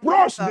making the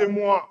s'approchent de evil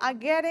moi are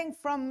getting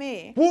from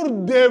me pour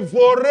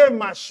dévorer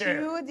ma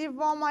chair, to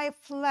devour my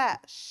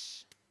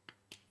flesh,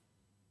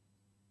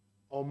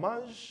 on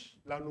mange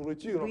la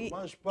nourriture, on we ne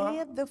mange pas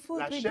eat the food,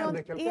 la we chair de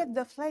don't quelqu'un. eat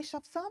the flesh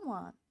of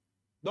someone.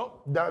 Donc,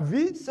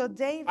 David So avait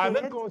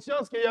David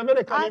conscience qu'il y avait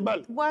des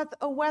cannibales. was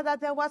aware that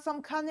there were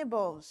some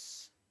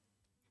cannibals.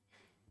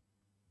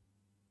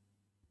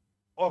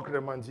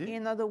 Autrement dit,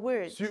 In other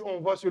words, si on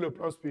va sur le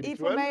plan if we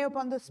spirituel, may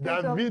upon the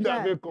spiritual David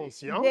avait plan,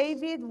 conscience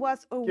David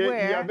was qu'il y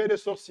aware avait des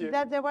sorciers.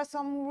 that there were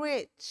some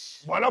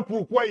rich. Voilà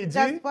pourquoi il dit,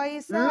 That's why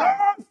he said,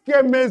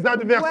 lorsque mes when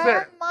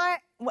adversaires, my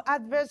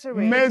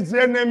adversaries, mes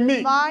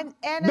ennemis, mine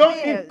donc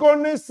il enemies,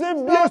 connaissait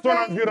bien so son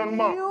they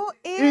environnement, knew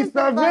il his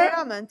savait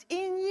environment,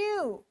 he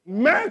knew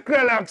mettre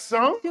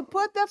l'accent to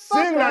put the sur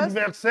focus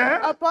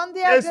l'adversaire upon the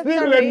et sur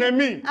adversary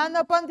l'ennemi. and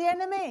upon the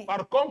enemy.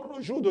 Par contre,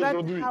 au jour But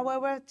d'aujourd'hui,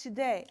 however,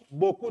 today,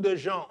 beaucoup de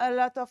gens, a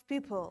lot of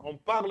people, on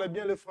parle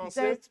bien le they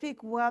français,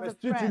 speak well mais the si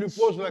tu lui French,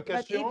 poses la but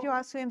question, if you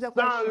ask him the sans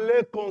question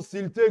aller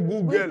consulter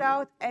Google,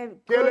 without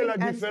quelle est going la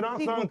and différence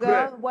see entre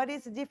Google, what is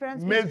the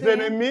difference mes between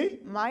ennemis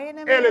my et les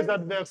enemies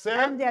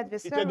adversaires, and the il te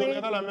adversary,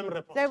 donnera la même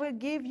réponse. they will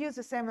give you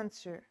the same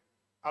answer.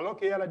 Alors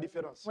qu'il y a la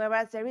différence.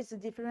 Whereas there is a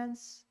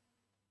difference.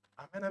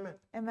 Amen, amen.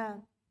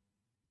 Amen.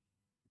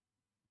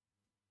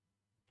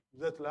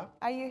 Vous êtes là?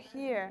 Are you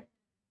here?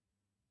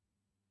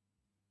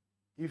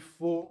 Il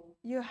faut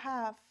You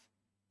have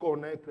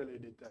connaître les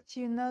détails.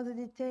 to know the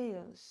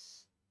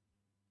details.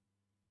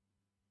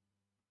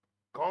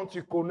 Quand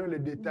tu connais les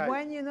détails,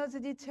 when you know the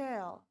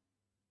detail,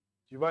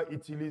 tu vas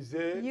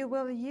utiliser you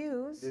will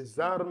use des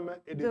armes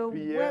et des the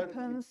prières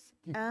weapons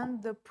qui and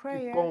the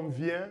prayer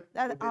conviennent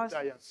that aux are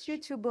détails.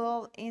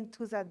 suitable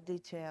into that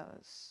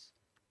details.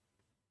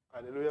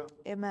 Alléluia.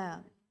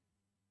 Amen.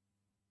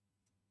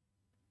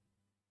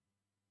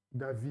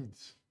 David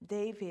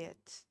David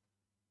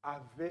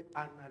avait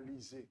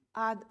analysé,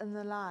 had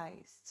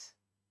analyzed,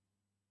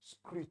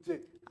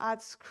 scruté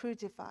had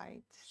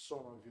scrutified son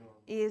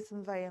environnement. his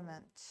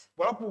environment.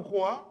 Voilà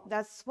pourquoi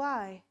That's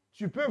why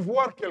tu peux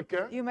voir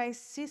quelqu'un you may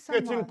see que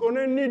tu ne someone,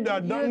 connais ni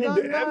d'Adam you ni don't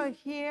de know Ève,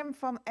 him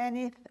from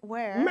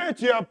anywhere, mais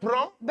tu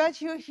apprends,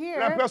 but you la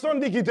hear personne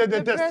dit qu'il te the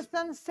déteste.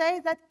 person say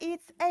that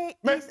it's a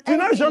Mais is tu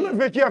n'as hating jamais you.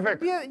 vécu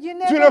avec. You Tu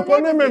never ne le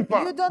connais lived même with,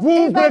 pas. you don't Vous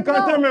ne even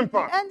fréquentez know, même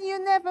pas. and you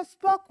never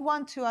spoke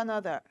one to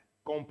another.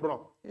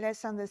 Comprends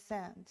Let's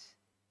understand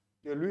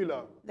que lui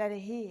là, that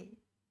he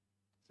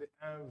c'est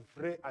un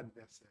vrai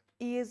adversaire.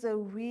 is a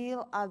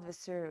real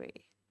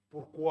adversary.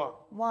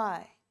 Pourquoi?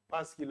 Why?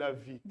 Parce qu'il a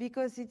vu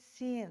Because it's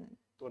seen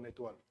ton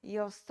étoile.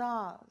 your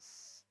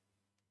stars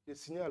Je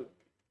signale,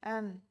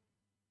 and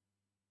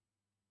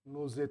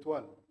nos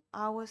étoiles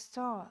our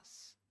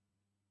stars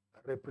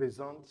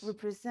représentent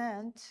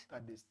represent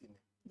ta destinée.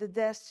 the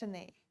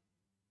destiny.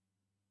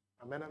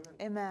 Amen, amen.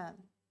 Amen.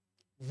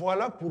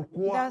 Voilà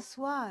pourquoi That's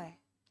why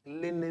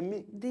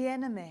l'ennemi the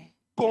enemy,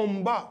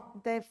 combat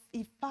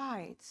he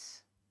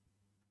fights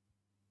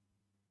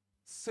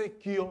ceux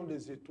qui ont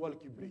des étoiles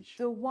qui brillent.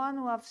 the one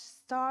who have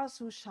stars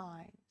who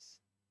shines.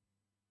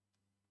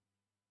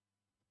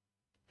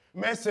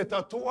 Mais c'est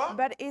à toi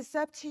But it's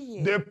up to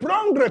you de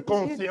prendre to take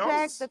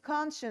conscience, the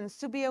conscience,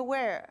 to be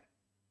aware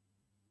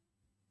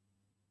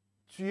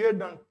tu es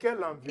dans quel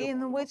in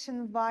environnement. which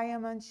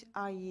environment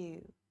are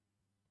you.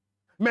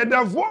 Mais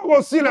d'avoir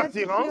aussi But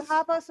you l'attirance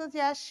have also the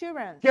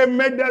assurance que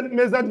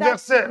mes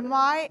adversaires,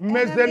 my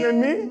mes enemies,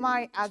 ennemis,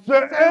 my c'est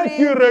eux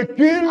qui adversaries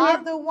reculent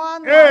are the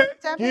one who et are qui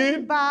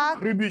stepping back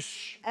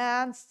trébuchent.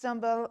 and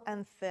stumble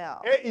and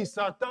fail. Et ils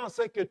s'attendent à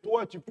ce que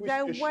toi, tu puisses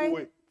They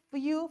wait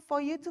échouer. for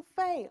you to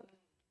fail.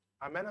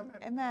 Amen, amen.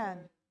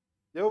 Amen.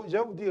 Je vais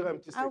vous dire un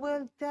petit I secret.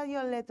 will tell you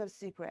a little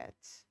secret.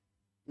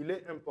 Il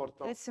est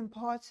important It's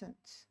important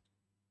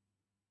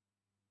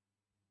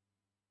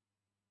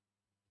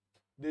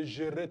de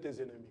gérer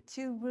tes ennemis.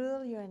 to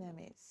rule your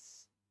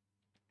enemies.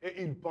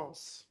 Et ils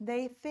pensent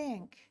They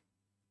think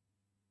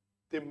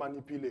te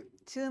manipuler.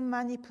 to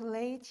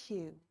manipulate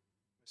you,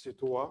 C'est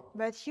toi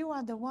but you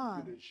are the qui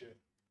one le gères.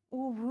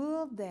 who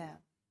rule them.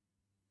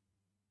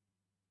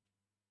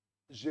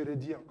 Je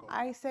redis encore.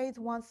 I say it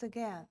once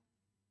again.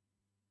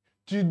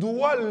 Tu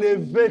dois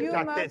lever You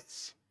ta must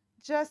tête.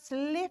 Just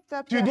lift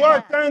up Tu your dois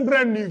hand. atteindre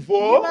un You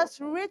niveau must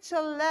reach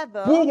a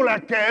level pour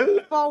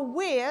lequel for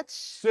which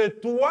c'est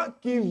toi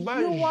qui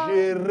vas you are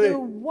gérer. the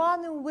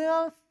one who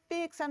will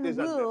fix and tes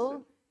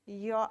rule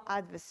your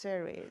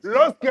adversaries.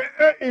 Lorsque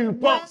eux, ils When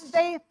pensent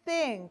they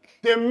think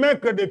te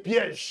mettre des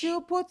pièges,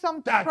 to put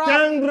some trap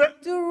t'atteindre,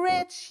 to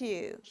reach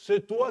you,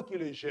 c'est toi qui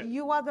les gères.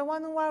 you are the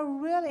one who are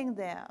ruling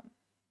them.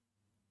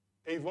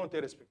 Et ils vont te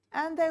respecter.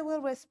 And they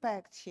will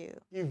respect you.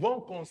 Ils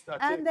vont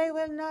constater And they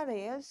will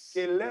notice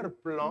que leur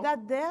plan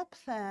that their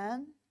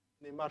plan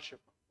ne marche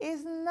pas.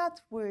 is not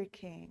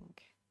working.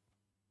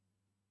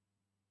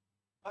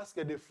 Parce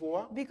que des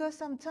fois, Because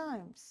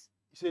sometimes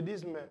ils se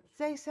disent, mais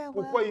they say,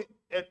 pourquoi well,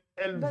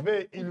 il but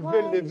veut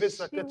why lever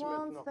sa she tête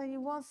wants, maintenant? he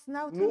wants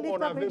now to Nous, lift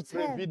on up avait his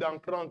prévu head. dans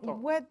 30 ans.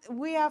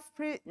 We have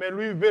Mais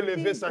lui, il veut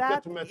lever sa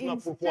that tête maintenant. in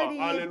Pourquoi? 30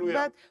 years,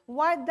 Alléluia. but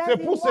why does C'est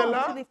he pour want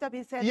cela, to lift up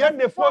his head? il y a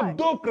That's des fois why.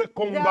 d'autres There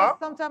are combats,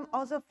 sometimes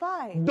other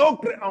fights,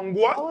 d'autres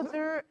angoisses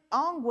other et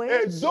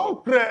anguish,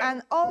 d'autres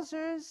and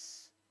others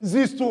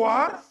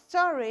histoires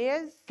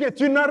stories que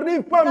tu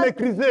n'arrives pas à that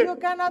maîtriser. you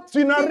cannot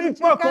Tu n'arrives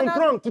see, pas à you cannot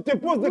comprendre. Tu te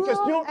poses des rule,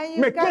 questions, and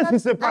you mais qu'est-ce cannot qui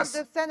se passe?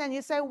 understand, and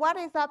you say, what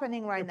is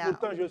happening Et right now?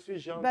 pourtant, je suis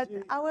gentil. But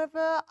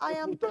however, I Et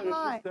am pourtant, je suis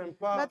kind.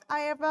 sympa. But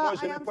however, Moi, I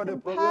je n'ai am pas de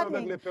problème avec les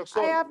sympathetic.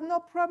 personnes. I have no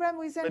problem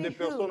with Mais des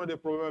personnes any ont des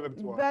problèmes avec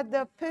toi. but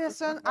the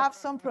person have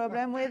some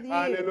problem with you.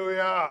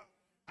 Alléluia.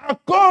 À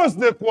cause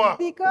de quoi?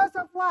 Because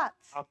of what?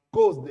 À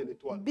cause de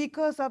l'étoile.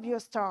 Because of your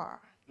star.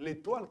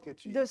 L'étoile que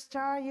tu The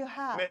star you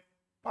have. Mais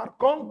par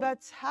contre, But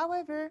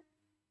however,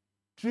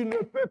 tu ne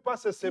peux pas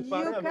se you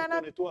séparer avec ton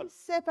cannot étoile.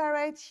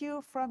 separate you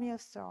from your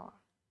star.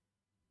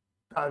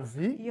 Ta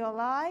vie, Your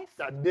life,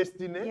 ta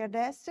destinée, your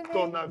destiny,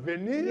 ton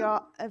avenir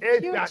your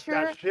est future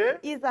attaché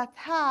is à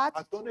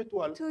attached ton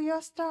étoile. to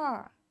your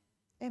star.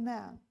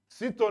 Amen.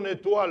 Si ton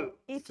étoile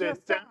If your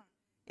s'éteint star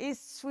is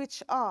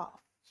switched off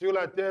sur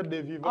la terre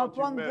des vivants, tu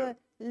upon meurs.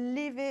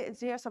 the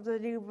years of the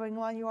living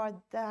while you are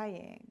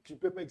dying, Tu ne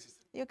peux pas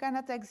exister. you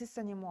cannot exist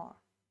anymore.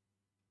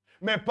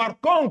 Mais par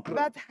contre,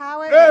 But eux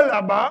however,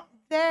 là-bas,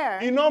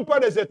 there, ils n'ont pas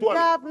des they étoiles.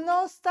 have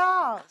no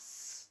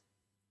stars.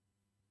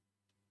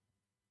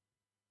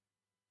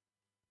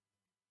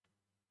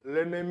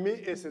 L'ennemi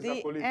et ses The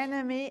acolytes,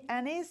 enemy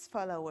and his ils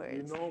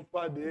followers, n'ont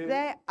pas de...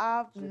 they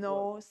have étoiles.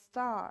 no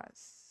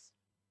stars.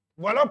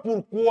 Voilà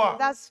pourquoi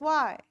That's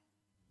why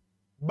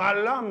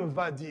Balaam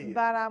va dire,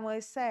 Balaam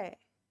will say,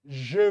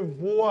 Je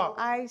vois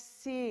I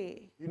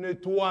see une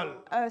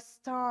étoile a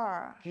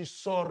star qui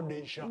sort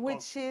de Jacob.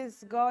 which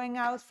is going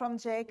out from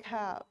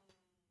Jacob.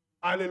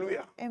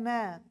 Alléluia.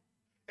 Amen.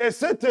 Et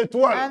cette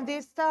étoile, And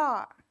this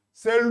star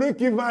c'est lui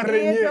qui va is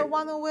régner the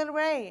one who will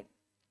reign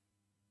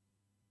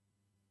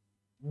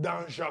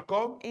dans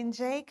Jacob in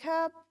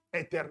Jacob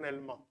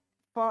éternellement.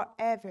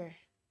 forever.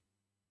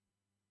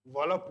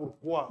 Voilà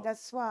pourquoi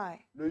That's why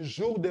le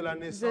jour de la the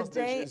naissance de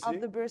day of the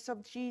Jésus, birth of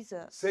Jesus,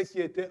 ceux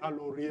qui étaient à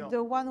l'Orient, the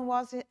one who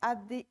was at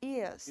the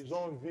east, ils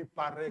ont vu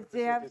paraître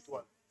they have cette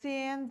étoile.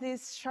 seen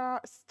these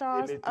Et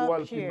stars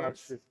l'étoile qui appear,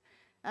 marchait.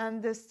 and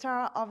the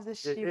star of the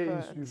Et eux,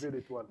 ils shepherd, suivaient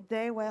l'étoile.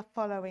 they were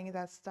following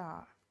that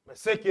star. Mais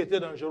ceux qui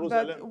étaient dans But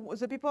Jérusalem,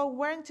 the people who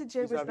went to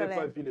ils n'avaient pas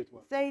Jerusalem, vu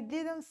l'étoile. they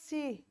didn't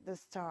see the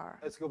star.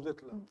 Est-ce que vous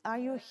êtes là? Are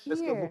you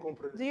Est-ce que vous here?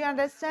 comprenez? Do you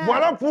understand?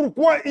 Voilà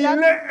pourquoi il That's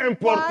est why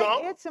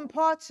important it's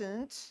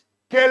important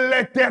que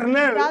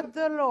l'Éternel that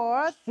the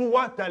Lord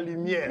soit ta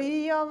lumière.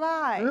 be your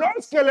light.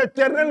 Lorsque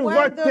l'Éternel When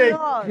va the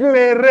Lord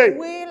t'éclairer,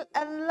 will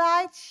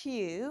enlight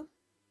you,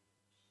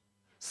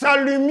 sa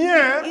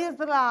lumière His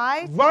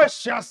light va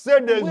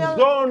chasser des will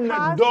zones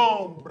cast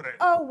d'ombre.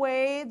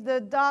 away the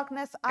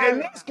darkness Et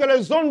area. lorsque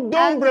les zones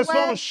d'ombre And sont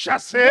when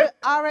chassées,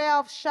 the area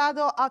of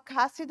shadow are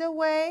casted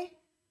away,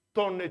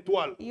 ton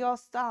étoile your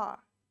star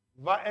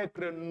va être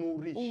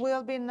nourrie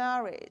will be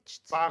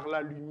nourished par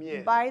la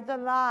lumière by the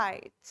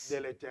light de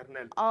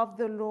l'Éternel. of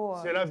the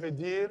Lord. Cela veut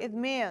dire It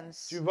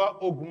means tu vas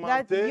that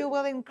augmenter you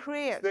will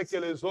increase ce que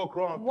les autres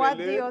ont what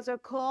appelé the other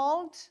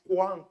called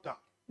quanta,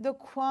 the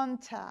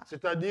quanta.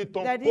 c'est-à-dire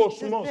ton That is to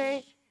cosmos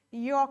say,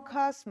 your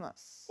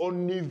cosmos au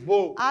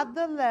niveau at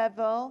the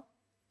level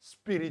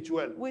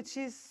spirituel. which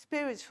is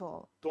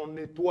spiritual. Ton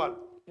étoile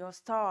Your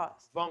stars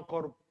va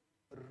encore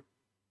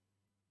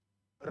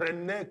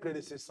renaître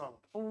de ses cendres.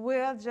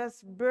 will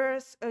just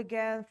burst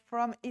again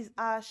from his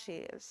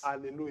ashes.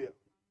 Alléluia.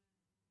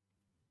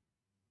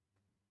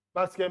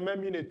 Parce que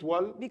même une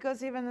étoile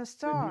Because even a se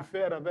star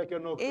diffère avec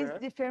un autre. is Hein?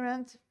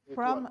 different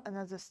from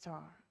another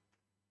star.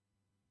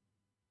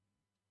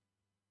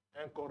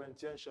 1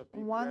 Corinthiens chapitre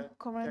 1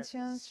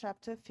 Corinthians 15.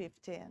 chapter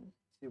 15.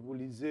 Si vous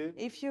lisez,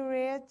 If you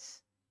read,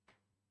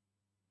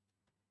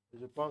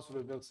 je pense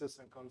le verset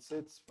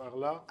 57 par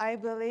là, I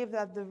believe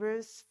that the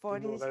verse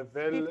nous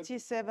révèle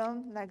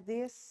 57, like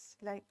this,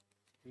 like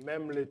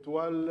même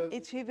l'étoile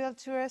it revealed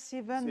to us se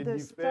even the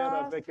diffère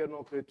stars avec une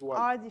autre étoile.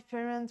 are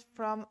different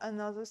from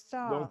another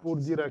star. Donc pour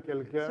dire à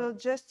quelqu'un, So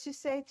just to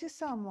say to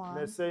someone,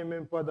 n'essaye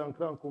même pas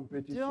d'entrer en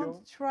compétition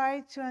don't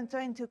try to enter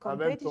into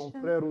avec ton competition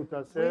frère ou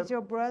ta sœur, with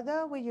your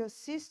brother, with your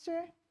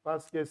sister,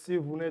 parce que si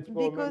vous n'êtes pas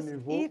au même because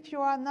niveau, if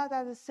you are not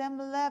at the same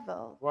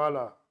level,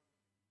 voilà.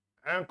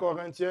 1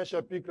 Corinthiens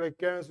chapitre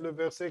 15, le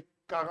verset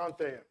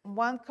 41.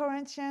 1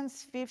 Corinthians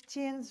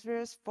 15,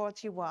 verse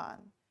 41.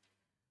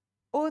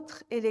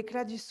 Autre est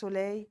l'éclat du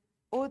soleil,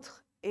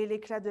 autre est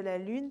l'éclat de la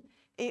lune,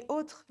 et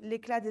autre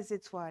l'éclat des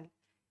étoiles.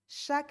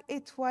 Chaque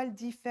étoile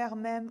diffère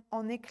même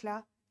en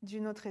éclat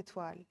d'une autre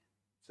étoile.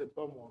 C'est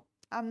pas moi.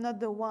 I'm not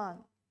the one.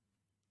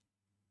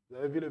 Vous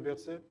avez vu le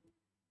verset?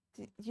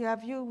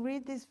 Have you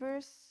read this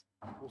verse?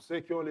 Pour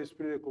ceux qui ont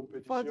l'esprit de For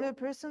compétition, the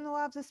person who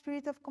have the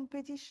spirit of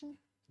competition,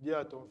 dis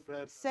à ton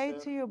frère, ta say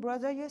sœur, to your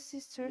brother, your il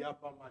sister, n'y a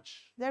pas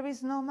match. there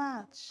is no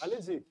match.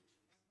 Allez-y,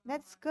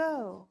 Let's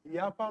go. il n'y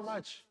a pas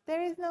match.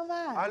 There is no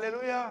match.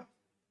 Alléluia.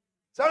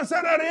 Ça ne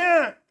sert à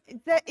rien.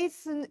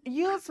 It's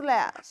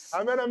useless.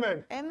 Amen,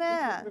 amen.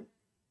 Amen.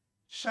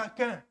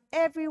 Chacun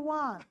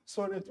Everyone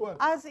son étoile.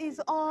 has his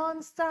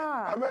own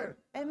star. Amen.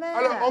 Amen.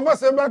 Alors, on va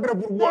se mettre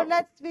pour So quoi?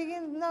 let's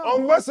begin now.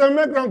 On va se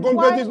mettre en Why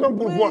compétition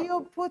pour will quoi?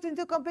 you put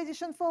into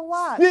competition for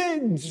what? Si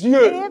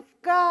Dieu If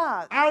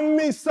God a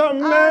mis ça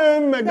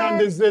même dans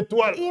des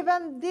étoiles,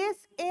 even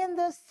this in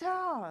the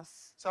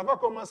stars, ça va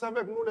commencer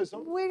avec nous les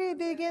hommes? will it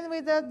begin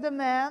with the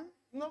man?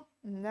 Non,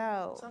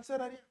 No. ça ne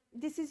sert à rien.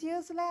 This is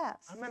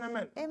useless. Amen,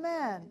 amen.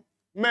 Amen.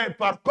 Mais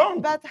par contre,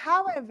 But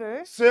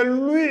however, c'est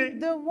lui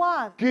the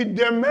one qui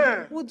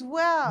demeure who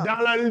dwells dans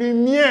la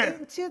lumière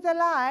into the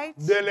light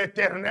de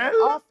l'éternel,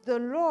 of the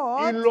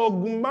Lord, il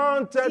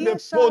augmente he le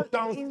shall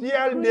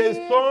potentiel de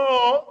increase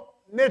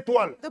son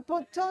étoile. the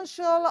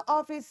potential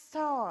of his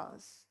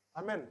stars.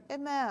 Amen.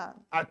 Amen.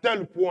 À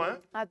tel point,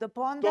 At the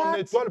point ton that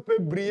étoile peut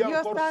briller your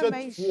encore star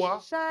may 7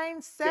 fois shine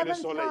que le 7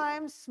 soleil.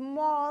 times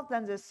more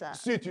than the sun.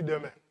 si tu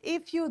demeures.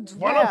 If you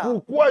Voilà dwell,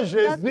 pourquoi that's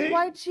Jésus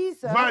why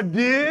Jesus va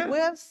dire,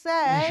 will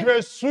say,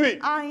 je suis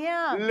I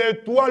am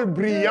l'étoile the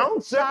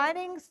brillante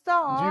shining du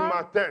star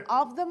matin.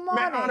 of the Mais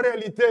en morning.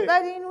 réalité,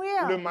 But in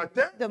real, le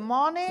matin, the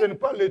morning ce n'est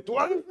pas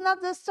l'étoile is not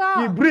the qui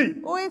star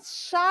brille. who is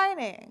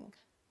shining.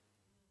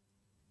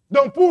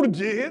 Donc pour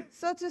dire,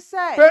 So to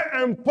say, peu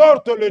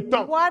importe le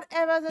temps,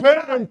 whatever the peu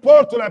time,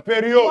 importe la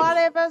période,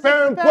 whatever the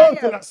peu importe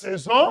period, la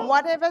saison,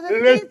 whatever the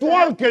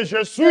l'étoile season, que je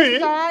the suis,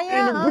 star I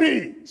elle am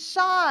brille.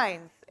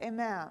 shines.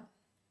 Amen.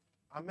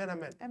 Amen,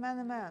 amen. Amen,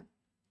 amen.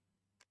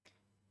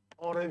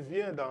 On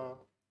revient dans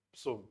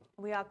Psaume.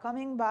 We are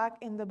coming back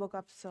in the book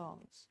of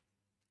Psalms,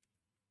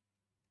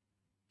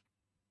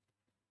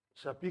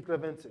 Chapitre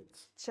 27.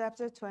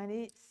 chapter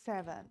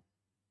 27.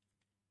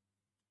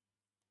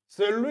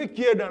 Celui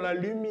qui est dans la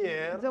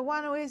lumière, the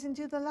one who is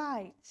into the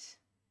light,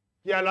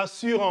 qui a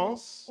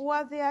l'assurance who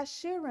has the que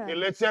assurance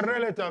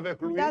l'Éternel est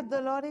avec lui, that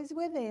the Lord is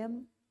with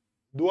him,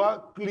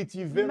 doit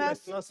cultiver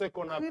must maintenant ce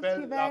qu'on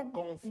appelle la cultivate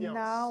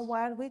now confiance.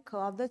 what we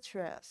call the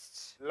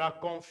trust. La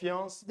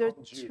confiance The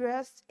en Dieu.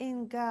 trust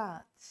in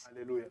God.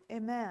 Alléluia.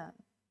 Amen.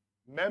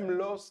 Même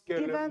lorsque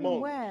le Even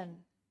monde when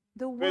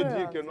the peut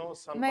dire que world non,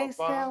 ça ne may va say,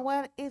 pas,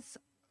 well, it's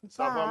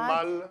ça va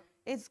bad, mal,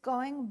 it's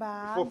going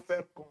il faut bad,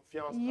 faire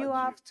confiance you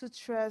à have to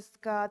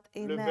trust God.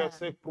 Dieu. Le Amen.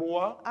 verset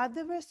 3, At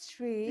the verse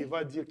 3, il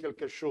va dire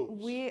quelque chose.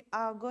 we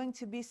are going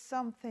to be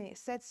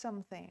said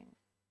something.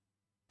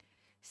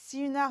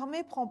 Si une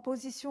armée prend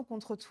position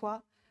contre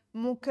toi,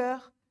 mon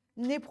cœur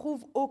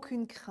n'éprouve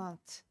aucune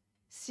crainte.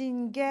 Si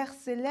une guerre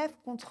s'élève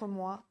contre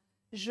moi,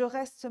 je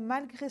reste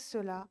malgré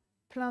cela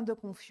plein de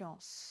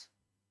confiance.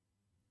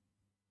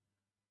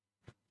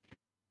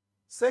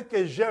 Ce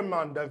que j'aime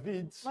en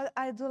David, What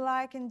I do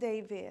like in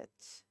David,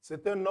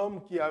 c'est un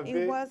homme qui it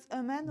avait was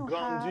a man who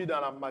grandi had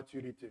dans la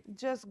maturité.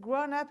 just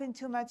grown up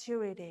into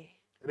maturity.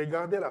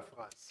 Regardez la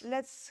phrase.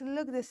 Let's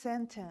look the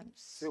sentence.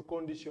 C'est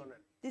conditionnel.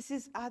 This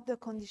is at the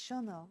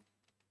conditional.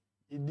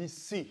 Il dit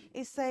si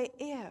It say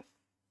if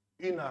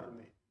une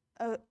armée,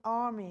 an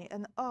army,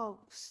 an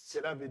host,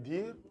 cela veut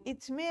dire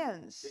it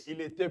means qu'il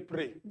était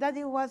prêt, that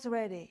it was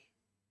ready.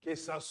 que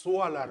ça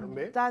soit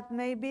l'armée, That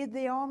may be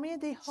the army,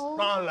 the host,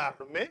 sans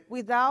l'armée.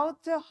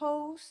 without the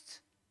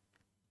host.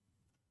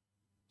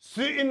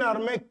 Si une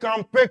armée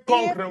campait If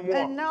contre an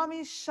moi,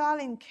 army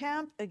shall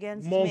encamp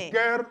against mon me,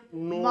 cœur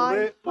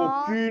n'aurait My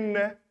heart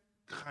aucune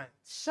crainte.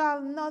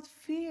 shall not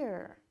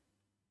fear.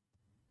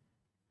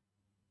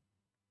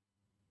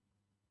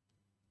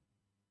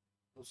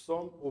 Nous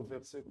sommes au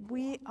verset 3.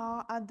 We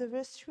are at the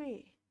verse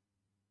 3.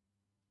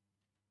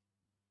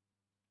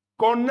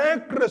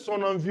 Connaître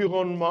son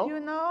environnement You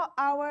know,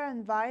 our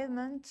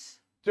environment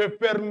te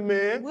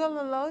permet will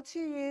allow to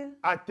you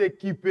à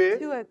t'équiper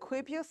to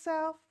equip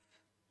yourself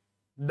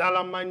dans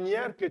la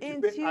manière que tu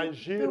peux into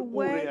agir the ou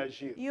way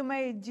réagir. you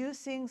may do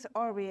things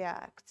or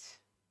react.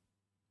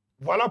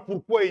 Voilà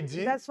pourquoi il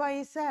dit, That's why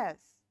he says,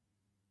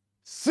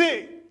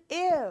 si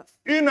if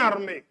une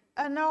armée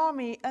an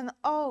army, an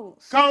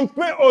host,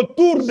 campait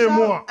autour de shall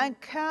moi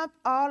encamp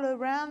all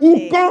around ou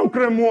me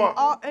contre moi,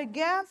 or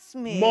against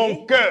me,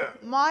 mon cœur,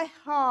 my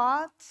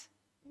heart,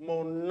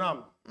 mon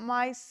âme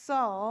my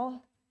soul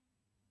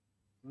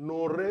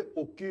n'aurait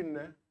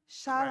aucune.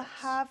 shall crainte.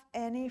 have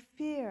any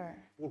fear.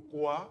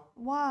 Pourquoi?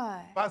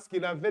 Why? Parce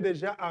qu'il avait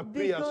déjà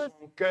appris à Because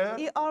son cœur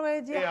he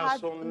already et à had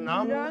son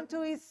âme learned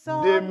to his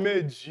soul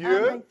d'aimer and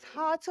Dieu his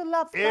heart to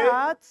love et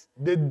God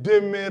de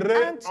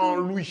demeurer and en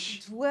to lui.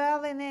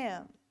 dwell in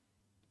him.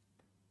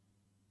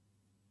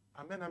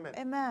 Amen, amen.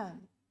 Amen.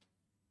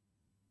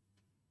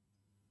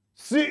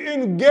 Si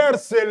une guerre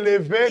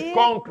s'élevait If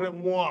contre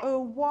moi, a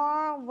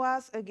war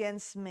was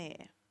against me.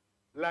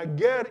 la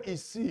guerre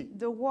ici,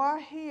 The war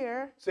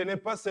here, ce n'est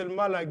pas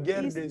seulement la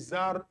guerre is des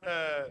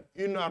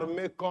une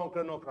armée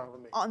contre notre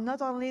armée.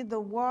 not only the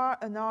war,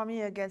 an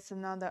army against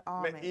another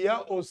Mais il army, y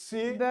a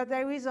aussi but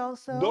there is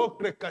also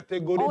d'autres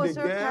catégories de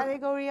other guerre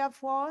category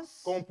of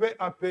wars qu'on peut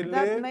that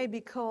appeler may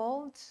be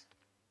called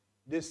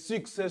des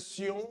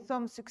successions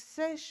some de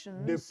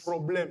successions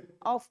problèmes.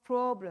 of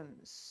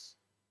problems.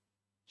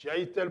 Tu as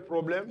eu tel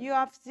problème, You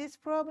have this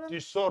problem, tu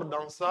sors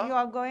dans you ça,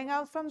 are going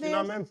out from tu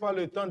n'as this, même pas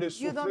le temps de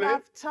you don't souffler.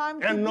 have time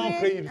to Un autre,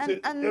 breathe, and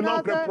un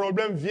autre another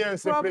problème vient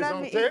se problem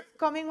présenter. is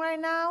coming right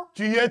now.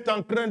 Tu es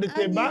en train de te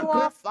And you are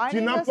battre, tu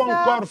fighting n'as pas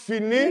yourself, encore you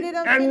fini.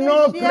 didn't Un finish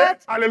autre, yet,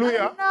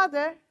 alléluia,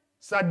 another,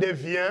 ça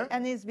devient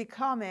and it's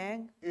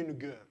becoming une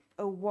guerre.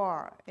 a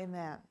war.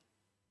 Amen.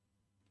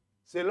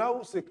 C'est là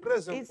où c'est très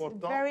It's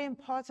important very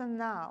important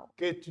now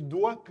que tu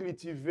dois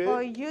cultiver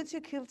for you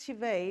to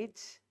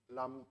cultivate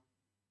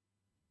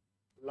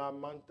la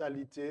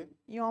mentalité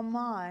your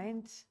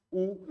mind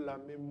ou la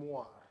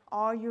mémoire.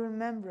 or your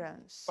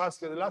remembrance, Parce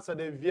que là, ça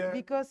devient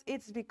because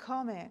it's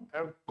becoming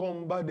un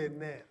combat de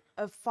nerfs.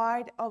 a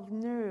fight of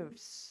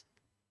nerves.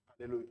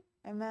 Alléluia.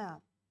 Amen.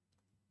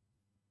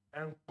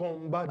 Un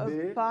combat A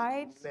de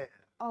fight nerfs.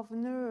 of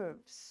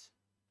nerves.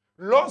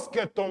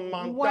 Lorsque ton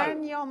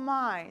When mental your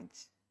mind,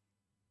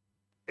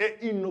 est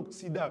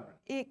inoxydable,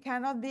 it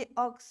cannot be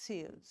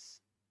oxided.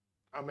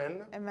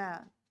 amen,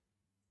 Amen.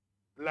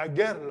 la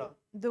guerre là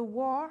The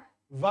war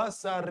va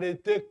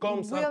s'arrêter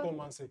comme ça a will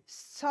commencé.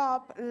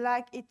 stop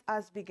like it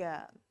has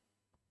begun.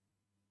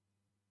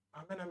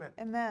 Amen, amen.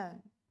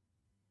 Amen.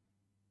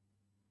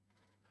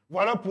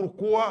 Voilà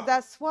pourquoi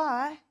That's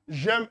why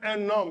j'aime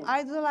un homme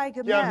I do like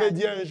a qui avait man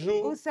dit un who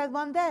jour, said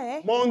one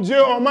day, mon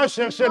Dieu, on m'a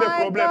cherché des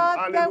my problèmes.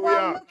 God, they were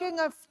Alléluia. looking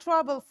of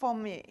trouble for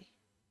me.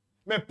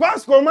 Mais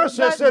parce qu'on m'a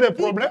cherché des But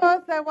problèmes,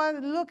 because they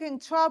were looking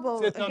trouble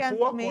c'est à against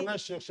toi me, qu'on a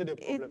cherché des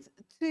problèmes.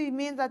 it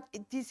means that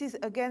this is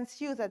against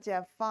you that you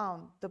have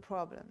found the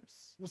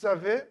problems. Vous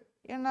savez,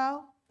 You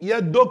know, il y a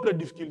d'autres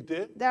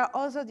difficultés there are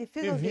also qui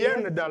difficulties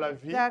viennent dans la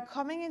vie that are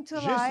coming into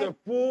juste life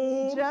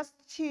pour just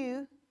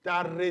to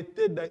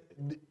t'arrêter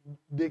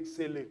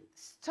d'exceller.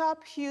 stop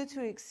you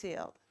to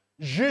excel.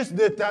 juste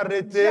de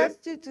t'arrêter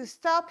just to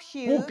stop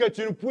you, pour que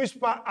tu ne puisses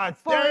pas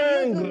for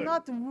you to atteindre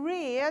not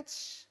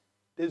reach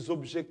tes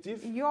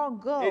objectifs your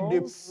et des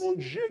goals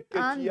projets que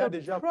and tu as the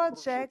déjà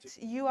project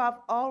projetés. you have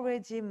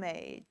already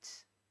made.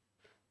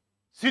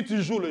 Si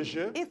tu joues le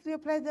jeu, If you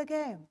play the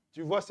game,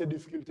 tu vois ces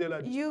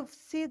difficultés-là. you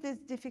see these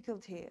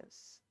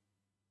difficulties.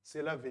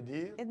 Cela veut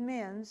dire It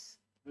means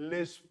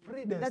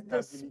l'esprit that the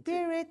d'instabilité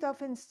spirit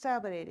of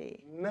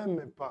instability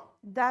n'aime pas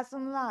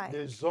doesn't like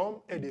des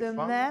hommes et des the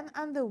femmes man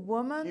and the qui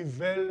woman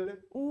veulent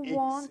who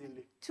want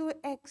exceller. to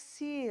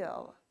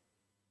excel.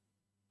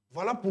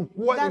 Voilà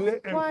pourquoi il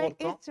That's est why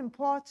important it's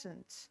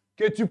important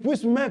que tu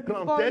puisses mettre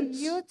en for tête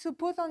you to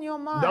put on your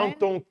dans mind,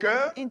 ton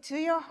cœur, into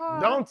your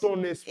dans heart, ton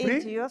into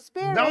esprit, your dans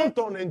spirit,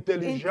 ton into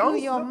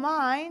intelligence, your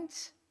mind.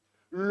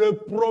 le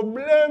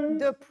problème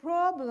The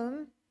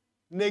problem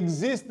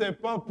n'existe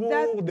pas pour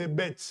That- des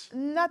bêtes.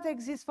 not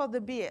exists for the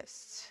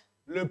beast.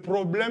 Le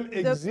problème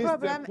The existe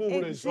problem pour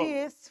les hommes.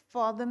 exists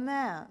for the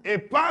man. Et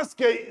parce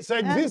que ça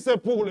existe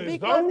pour les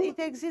Because hommes, it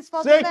exists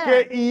for the c'est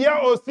man. qu'il y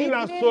a aussi It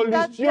la means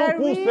solution that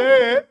pour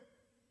there ces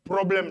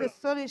problèmes-là. The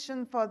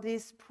solution for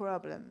this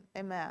problem.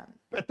 Amen.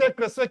 Peut-être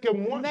que c'est que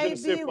moi, je ne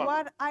sais Maybe pas.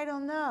 what I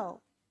don't know,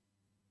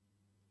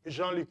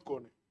 Jean-Luc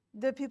connaît.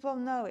 the people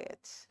know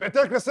it.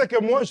 Peut-être que c'est que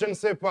moi, je ne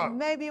sais pas.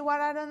 Maybe what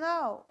I don't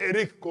know,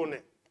 Eric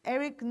connaît.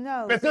 Eric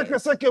knows Peut-être que it.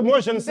 c'est que moi,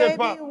 je ne sais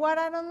pas. Maybe what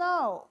I don't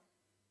know,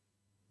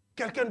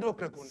 Quelqu'un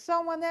d'autre connaît.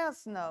 someone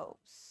else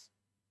knows.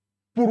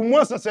 Pour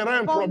moi, ça sera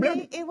un For problème.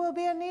 me, it will be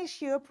an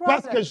issue, a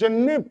Parce que problem. je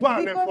n'ai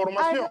pas Because I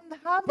l'information. don't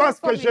have Parce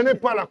que je n'ai information.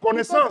 pas la Because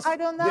connaissance I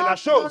don't de la have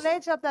chose.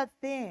 knowledge of that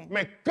thing.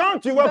 Mais quand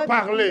tu vas But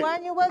parler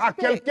when you will à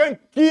speak quelqu'un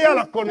qui a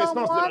la to connaissance de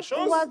la someone who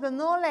chose, has the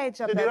knowledge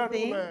tu of diras, that non,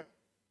 thing, mais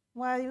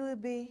well, you will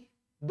be,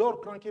 dors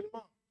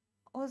tranquillement.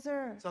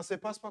 Other. Ça ne se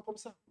passe pas comme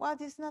ça. Well,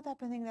 it's not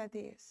happening like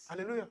this.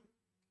 Alléluia.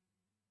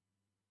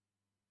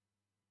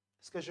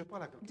 Est-ce que je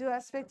parle à quelqu'un? Do I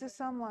speak to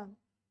someone?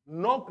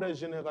 Notre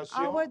génération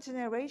Our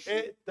generation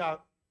est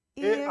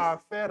is à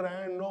faire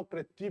un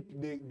autre type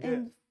de guerre,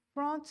 in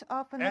front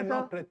of un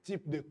another autre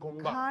type de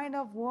combat. kind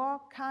of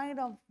war, kind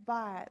of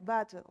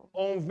battle.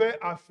 On veut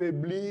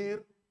affaiblir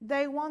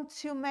They want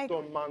to make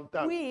ton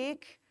mental.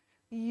 weak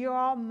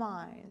your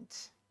mind.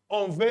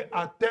 On veut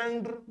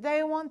atteindre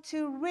They want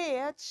to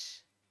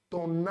reach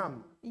ton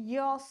âme.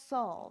 your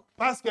soul.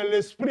 Parce que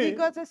l'esprit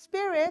Because the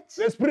spirit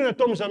ne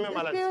tombe jamais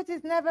malade.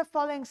 is never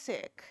falling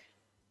sick.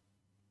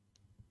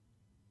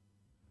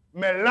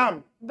 Mais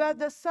l'âme But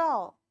the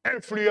soul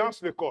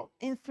influence le corps.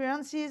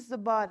 influences the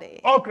body.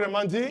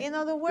 Autrement dit, In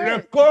other le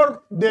words,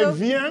 corps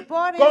devient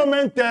body comme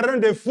un terrain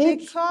de foot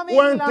becoming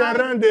ou un like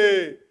terrain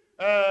de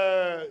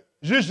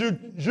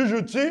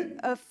jujutsu,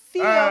 a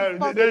field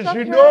for de soccer,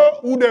 judo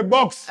ou de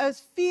boxe. a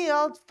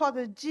field for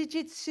the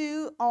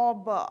jiu-jitsu or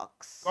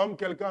box. Comme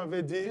quelqu'un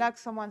avait dit, Like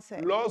someone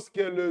said, lorsque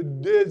les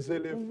deux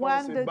éléphants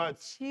when se the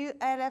battent, two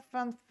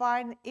elephants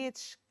fight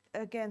each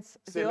against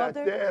c'est the la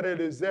other, terre et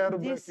les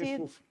herbes this qui is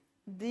souffrent.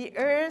 the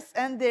earth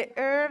and the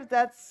earth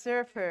that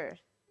suffer.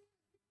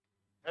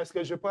 Est-ce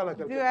que je parle à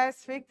Do quelqu'un? I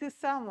speak to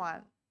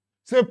someone?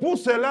 C'est pour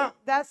cela,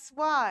 That's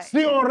why.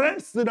 si on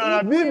reste dans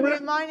la If we Bible,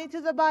 remind into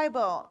the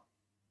Bible,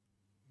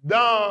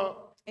 dans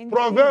in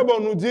Proverbe, on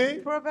nous dit,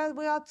 Proverbs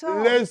we are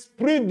told,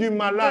 l'esprit du the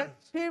malade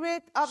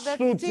spirit of the sick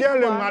soutient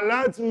le one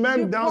malade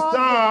même dans supports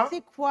sa the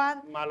sick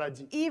one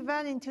maladie.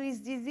 even into his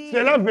disease.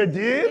 Cela veut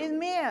dire, It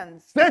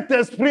means cet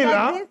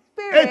esprit-là that this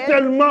spirit est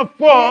tellement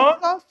fort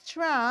is so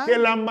strong que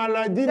la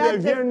maladie that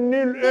devient the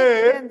nulle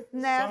et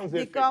sickness sans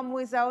effet. become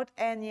without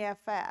any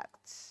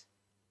effect.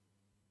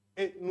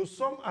 Et nous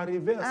sommes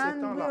arrivés à ce And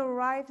we temps-là,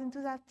 arrive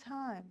into that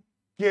time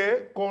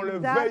qu'on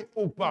le that veuille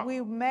ou pas. we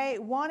may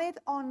want it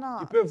or Tu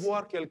not. peux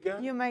voir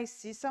quelqu'un, You may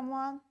see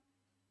someone,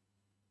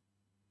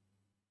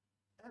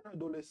 un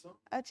adolescent,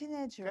 a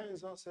teenager,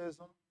 15 ans,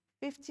 16 ans,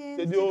 15,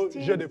 te dit, oh,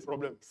 j'ai 16, des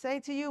problèmes. say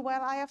to you,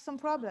 well, I have some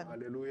problem.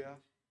 Alléluia.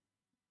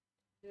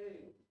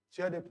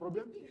 Tu as des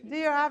problèmes? Do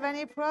you have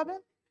any problem?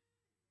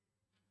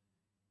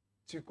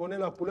 Tu connais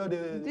la couleur Do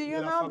de you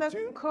la know the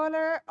facture?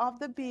 color of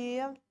the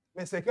bill?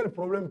 Mais c'est quel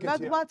problème que But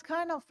tu as? what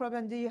kind of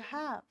problem do you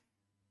have?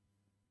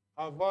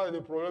 Avant,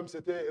 le problème,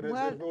 c'était réservé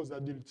Well, aux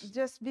adultes.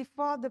 Just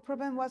before, the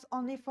problem was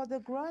only for the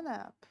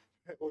grown-up.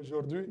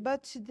 Aujourd'hui,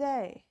 But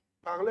today,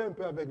 parlez un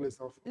peu avec les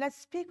enfants. let's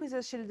speak with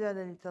the children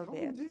a little Comment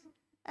bit. dire?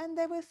 And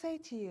they will say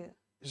to you,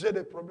 J'ai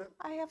des problèmes.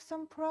 I have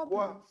some Quoi?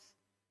 problems.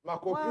 Ma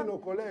copine Well, au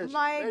collège.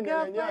 My gna, gna,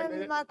 gna,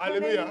 girlfriend, my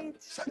Alléluia. colleague,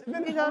 Ça devient des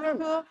middle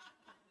problèmes. school.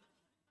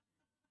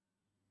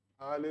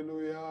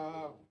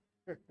 Alléluia.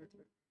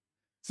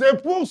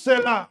 C'est pour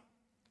cela,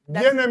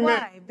 That's bien-aimés,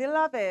 why,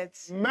 beloved,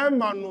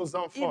 même à nos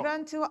enfants,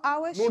 even to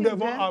our nous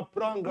devons children,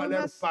 apprendre à we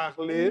leur must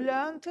parler,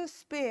 learn to de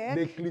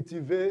speak,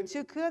 cultiver.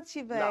 to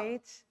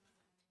cultivate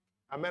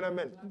Amen,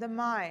 amen. the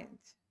mind.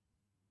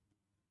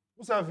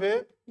 Vous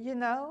savez, You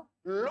know,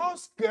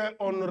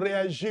 lorsqu'on ne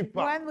réagit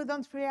pas when we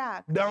don't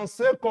react dans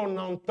ce qu'on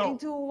entend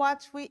into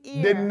what we de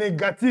hear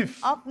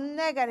négatif, of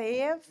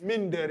negative,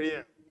 mine de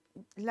rien,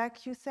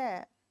 like you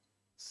said,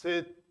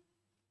 ça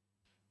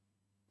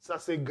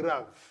c'est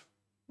grave.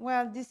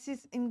 Well, this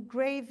is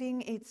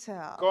engraving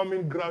itself, comme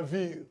une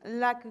gravure,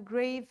 like a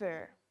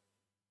graver,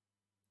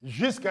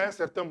 jusqu'à un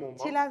certain moment,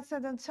 till at a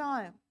certain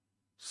time,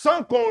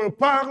 sans qu'on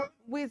parle,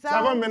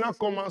 ça va without maintenant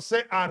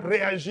commencer à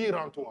réagir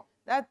en toi.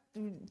 that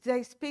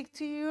they speak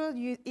to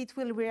you, it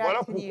will Voilà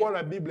react in pourquoi you.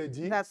 la Bible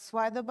dit, That's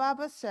why the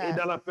Bible et says,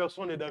 dans la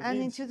personne de and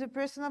David, into the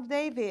person of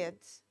David,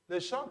 les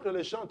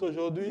chantent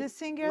aujourd'hui, the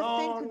singers non,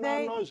 sing non,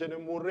 today, non, je ne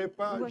mourrai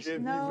pas, was je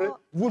no, vivrai.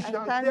 Vous I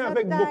chantez cannot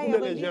avec die, beaucoup I de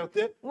will live.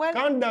 légèreté. When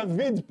Quand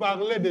David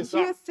parlait de ça,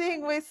 you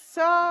sing with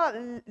so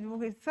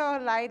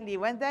lightly.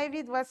 When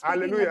David was speaking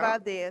Alléluia.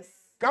 about this,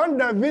 quand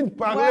David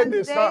parlait when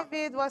de ça,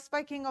 David was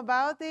speaking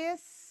about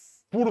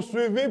this,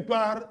 poursuivi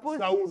par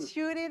Saoul,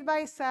 pursued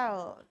by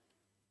Saul,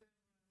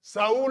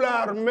 Saoul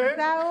a armé,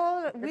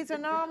 Saul with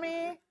an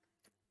army,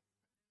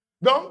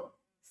 donc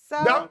so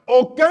dans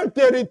aucun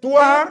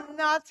territoire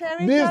not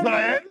territory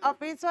d'Israël of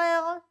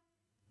Israel,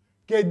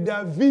 que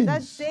David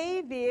that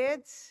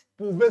David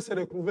pouvait se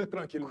retrouver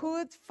tranquillement.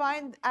 could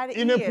find at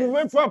Il ne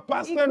pouvait ease. pas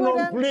passer non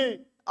couldn't plus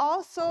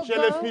Also chez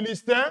les go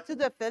Philistins to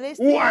the ou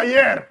Philistines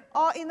ailleurs.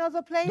 or in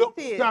other Donc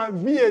places. sa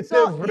vie était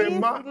So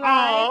vraiment his en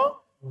life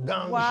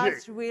danger.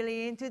 was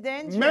really into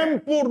danger. Même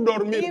pour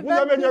dormir. Vous Even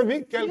avez déjà to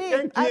vu quelqu'un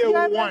sleep. qui Have est you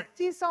ever loin,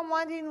 seen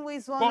someone in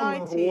with one comme un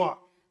anointing, roi,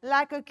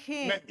 like a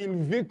king, mais il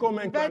vit comme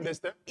un but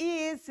clandestin.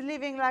 he is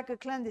living like a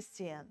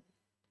clandestine?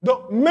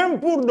 Donc même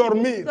pour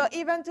dormir, So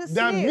even to sleep,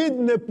 David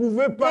ne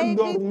pouvait pas David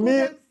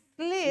dormir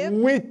couldn't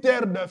sleep 8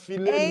 heures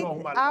d'affilée 8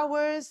 normalement.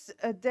 hours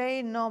a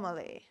day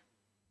normally.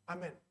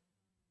 Amen.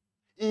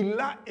 Il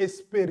a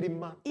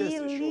expérimenté He ces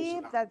lived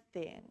choses-là. that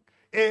thing.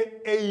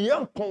 Et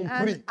ayant And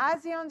compris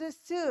as he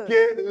understood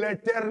que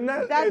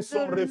l'Éternel that est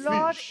son the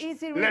Lord refuge, is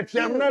his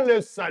l'Éternel refuge,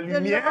 est sa the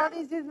lumière, Lord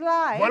is his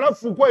light, voilà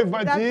pourquoi il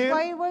va that's dire,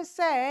 why he will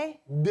say,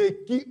 de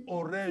qui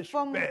aurais-je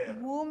from peur?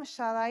 whom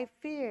shall I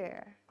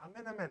fear?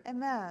 Amen, amen.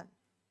 Amen.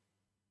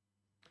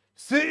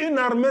 Si une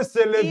armée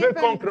s'élevait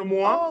contre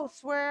moi,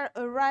 hosts were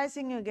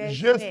rising against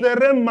je me.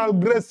 serai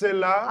malgré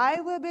cela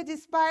I will be,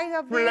 despite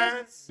of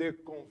plein this, de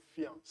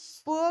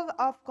confiance. full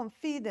of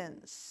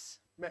confidence.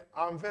 Mais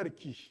envers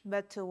qui?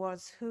 But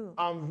towards who?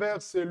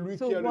 Envers celui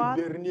qui a Toward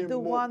le dernier the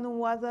mot one who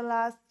was the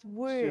last sur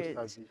word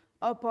sa vie.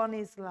 upon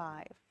his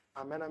life.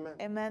 Amen, amen.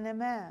 Amen,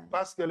 amen.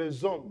 Parce que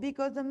les hommes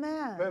Because the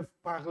man peuvent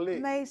parler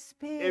may et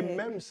speak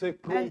même se and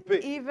tromper.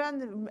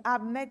 even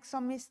make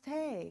some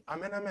mistake.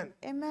 Amen, amen.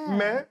 Amen.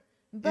 Mais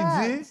But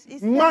il he dit,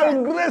 said,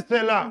 malgré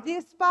cela,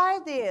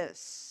 despite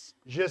this,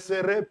 je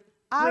serai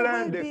I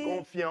plein will de be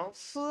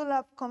confiance full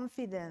of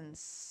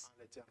confidence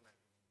en l'Éternel.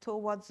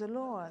 towards the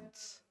Lord.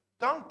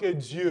 Tant que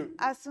Dieu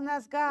As soon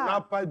as n'a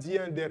God pas dit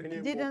un dernier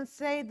mot didn't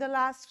say the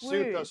last sur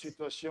ta word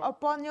situation,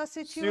 upon your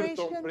sur ton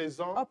situation,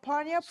 présent,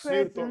 upon your sur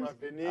ton present,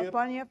 avenir,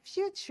 upon your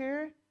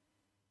future,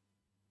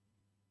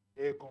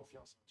 aie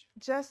confiance en Dieu.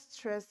 just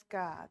trust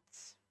God.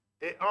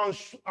 Et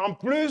en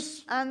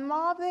plus, And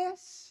more of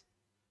this,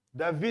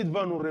 David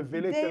va nous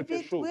révéler quelque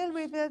David chose. will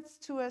reveal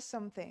to us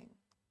something.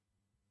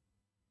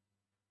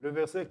 Le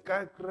verset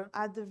 4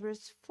 At the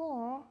verse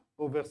 4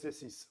 au verset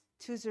 6.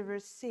 to the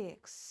verse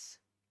 6.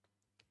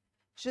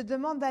 Je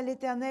demande à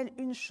l'Éternel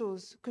une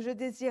chose que je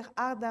désire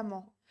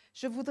ardemment.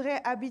 Je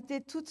voudrais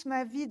habiter toute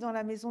ma vie dans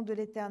la maison de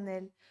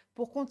l'Éternel,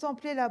 pour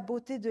contempler la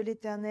beauté de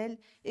l'Éternel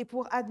et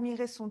pour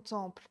admirer son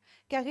temple,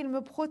 car il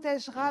me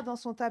protégera dans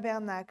son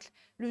tabernacle.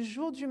 Le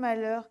jour du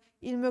malheur,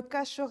 il me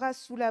cachera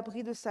sous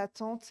l'abri de sa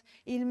tente,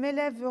 et il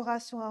m'élèvera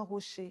sur un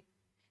rocher.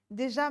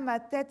 Déjà ma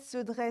tête se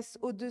dresse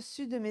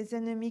au-dessus de mes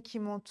ennemis qui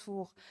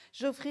m'entourent.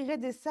 J'offrirai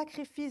des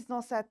sacrifices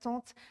dans sa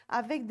tente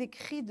avec des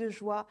cris de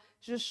joie.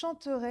 Je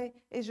chanterai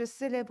et je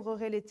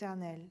célébrerai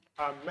l'Éternel.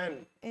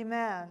 Amen.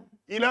 Amen.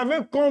 Il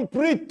avait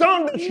compris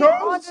tant de He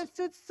choses.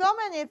 understood so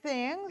many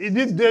things, Il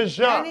dit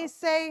déjà, and he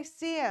says,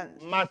 "Sin,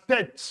 ma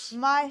tête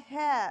my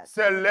head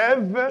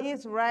s'élève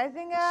is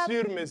rising up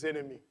sur mes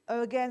ennemis.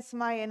 against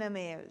my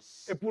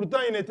enemies." Et pourtant,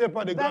 il n'était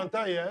pas de But- grande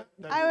taille, hein,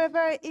 David.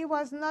 However, he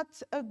was not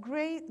a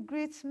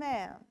great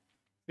man, a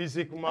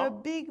Physiquement,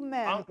 big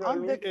man. entre On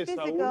lui the et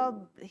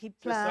physical c'est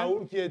plan,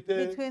 Saoul qui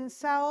était between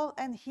Saul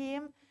and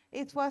him,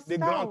 it was de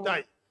grande Saul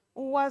taille.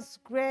 who was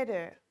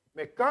greater.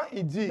 Mais quand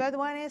il dit, But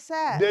when he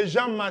said,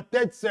 déjà ma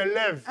tête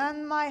s'élève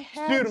 "And my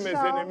sur head mes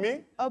shall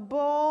ennemis",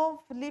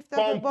 lift up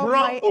above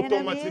comprend my enemies,"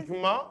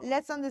 automatiquement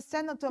let's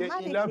understand qu'il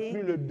a pris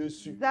automatically le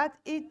dessus that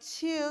it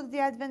took the de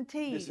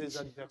advantage ses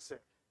adversaires.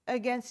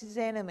 against his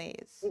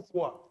enemies.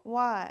 Pourquoi?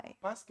 Why?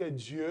 Parce que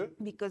Dieu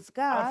Because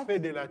a God fait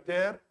de la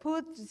terre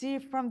put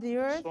from the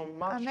earth son and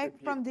marchepied. make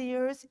from the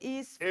earth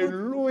his Et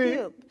lui,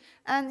 footstool.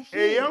 And he,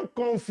 Ayant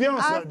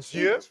confiance en as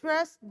Dieu, he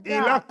trusts il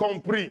a God,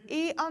 compris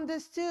he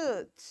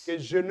understood que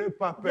je n'ai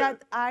pas peur that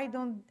I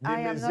am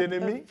mes not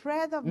ennemis,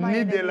 afraid of my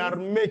ni de enemies,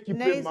 l'armée qui peut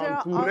neither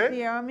of the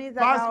m'entourer, armies that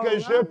parce are que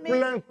j'ai around me,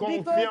 plein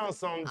because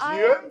confiance en I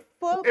Dieu. am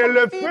full Et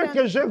le fait confidence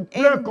que j'ai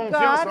plein in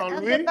confiance God, en and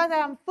lui, the fact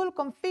that I'm full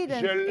confidence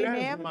je in lève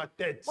Him, ma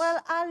tête. well,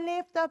 I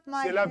lift up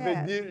my Cela veut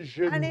head. dire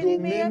je And it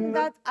means domine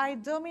that I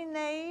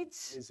dominate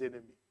mes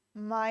ennemis.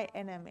 my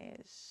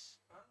enemies.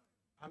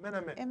 Amen,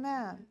 amen.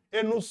 Amen.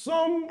 Et nous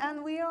sommes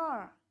And we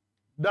are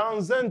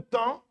dans un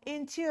temps,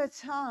 into a dans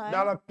time,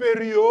 la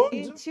période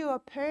into a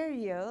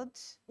period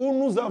où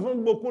nous avons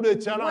beaucoup de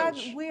when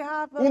challenges, we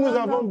have a où nous lot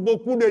avons of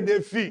beaucoup de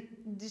défis.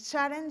 the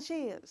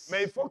challenges.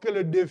 Mais il faut que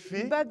le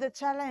défi But the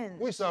challenge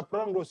puisse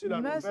apprendre aussi la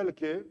must nouvelle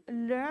que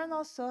learn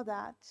also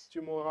that tu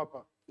ne mourras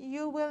pas.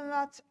 you will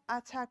not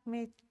attack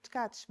me,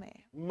 catch me.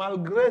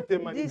 Malgré tes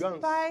manigances,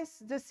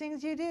 Despite the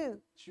things you do,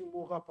 tu ne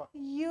mourras pas.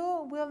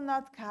 you will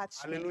not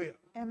catch me. Alléluia.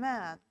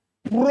 Amen.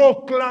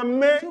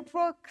 Proclamer To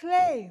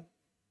proclaim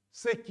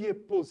ce qui est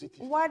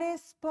positif. what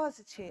is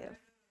positive.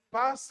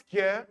 Parce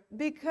que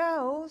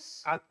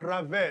Because à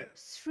travers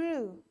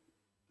through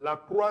la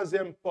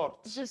troisième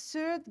porte, the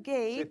third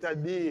gate,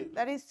 c'est-à-dire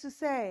that is to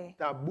say,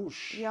 ta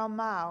bouche, your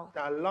mouth,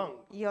 ta langue,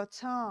 your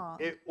tongue,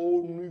 et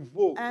au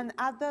niveau and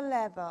at the du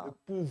level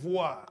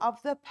pouvoir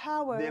of the de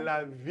power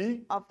la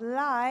vie of et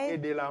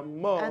life de la and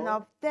mort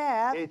of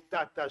death est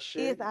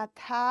attaché is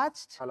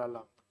attached à la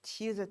langue.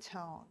 to the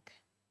tongue.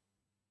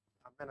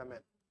 Amen, amen.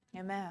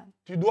 Amen.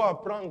 Tu dois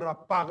apprendre à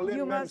parler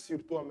You même must sur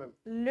toi-même.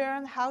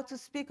 learn how to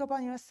speak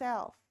upon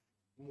yourself.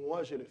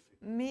 Moi, je le fais.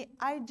 Me,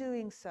 I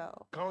doing so.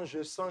 Quand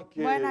je sens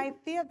When I qu'il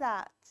feel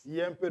that y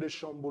a un peu de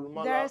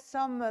chamboulement là, there's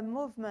some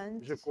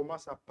movement, je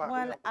commence à parler.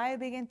 well, I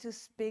begin to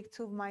speak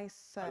to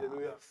myself.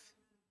 Alléluia.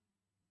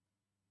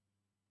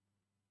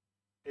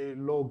 Et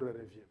l'ordre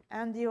revient.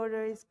 And the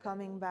order is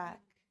coming back.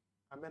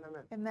 Amen,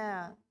 amen.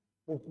 Amen.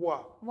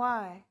 Pourquoi?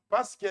 Why?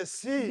 Parce que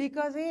si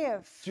Because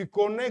if tu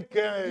connais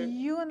que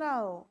you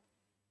know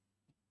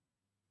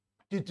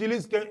tu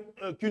utilises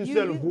qu'une you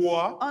seule use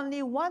voix,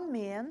 only one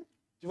man,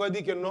 tu vas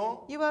dire que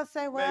non, you will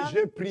say, mais well,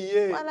 j'ai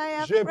prié, well, I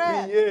have j'ai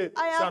prayed. prié,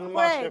 I ça have ne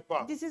marche prayed.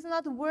 pas. This is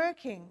not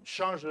working.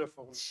 Change le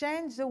format,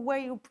 Change the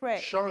way you pray.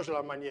 change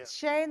la manière.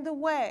 Change the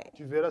way.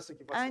 Tu verras ce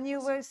qui va And se you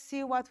passer. will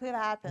see what will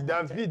happen.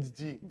 after. David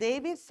dit,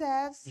 David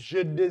says, je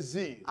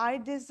désire I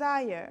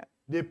desire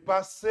de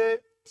passer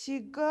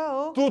to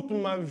go toute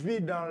ma vie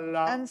dans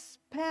la and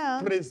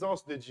spend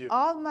présence de Dieu.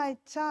 all my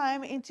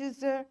time into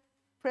the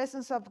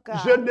presence of God.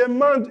 Je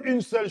demande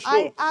une seule chose.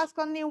 I ask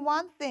only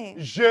one thing.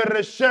 Je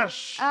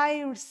recherche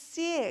I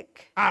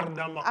seek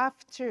ardemment.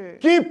 after.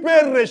 Qui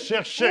peut Who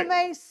rechercher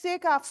may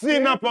seek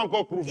s'il n'a after pas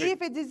encore trouvé?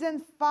 if it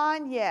isn't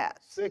found yet?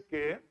 C'est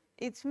que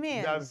It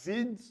means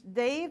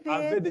David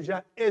avait David déjà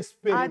had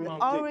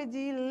expérimenté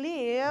already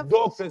lived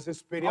d'autres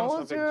expériences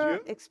avec other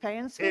Dieu.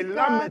 experience Et with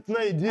là God. maintenant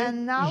il dit,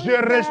 And now je he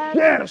says,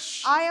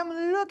 recherche I am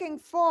looking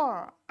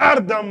for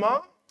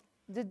ardemment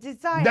the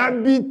desire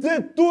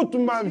d'habiter toute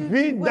ma to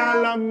vie dans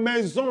dwell la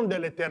maison de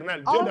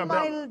l'Éternel, Dieu all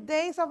d'Abraham. my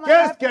days of my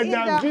Qu'est-ce life que in the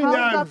David house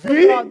a of the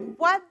vu? Lord.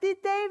 What did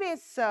David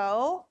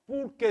sow?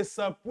 Pour que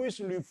ça puisse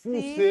lui See,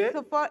 pousser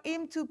so for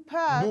him to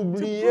push,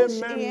 d'oublier to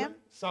push même him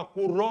sa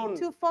couronne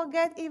to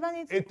forget even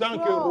its étant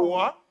que throne,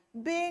 roi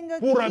being a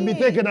pour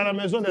habiter que king, dans la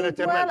maison de to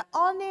l'Éternel. dwell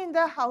only in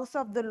the house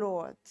of the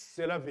Lord.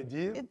 Cela veut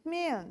dire It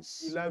means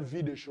qu'il a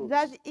vu des choses.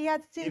 that he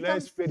had seen Il a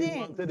some things.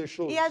 expérimenté des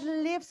choses He had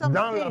lived some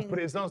dans la things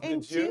présence de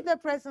into Dieu. the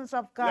presence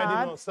of Il a dit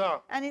non, God.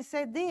 ça, And he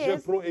said j'ai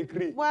this, trop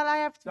écrit. well, I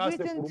have Ça,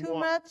 c'est written pour too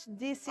moi much.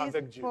 This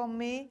avec is Dieu. for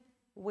me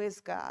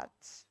with God.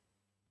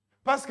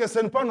 Parce que ce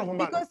n'est pas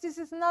normal. Because this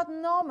is not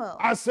normal.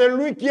 À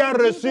celui qui a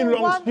To reçu the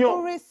one who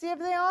l'onction received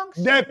the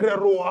unction d'être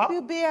roi,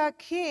 to be a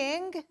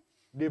king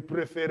de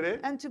préférer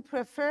and to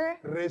prefer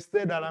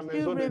rester dans la to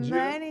maison de Dieu.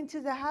 remain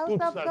into the house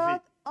toute of sa God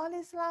vie. all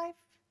his life.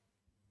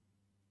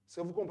 Est-ce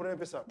que vous comprenez un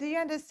peu ça? Do you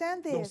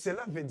understand Donc this?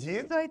 cela veut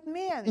dire So it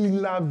means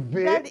qu'il that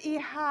avait he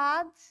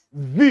had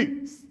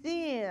vu,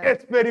 seen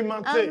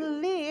expérimenté and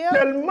lived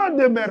tellement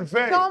de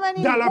merveilles so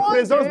many dans la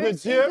présence de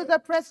wonders Dieu. into the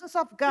presence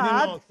of Il dit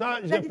non, God ça,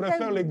 je that he préfère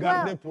said, le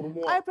garder well, pour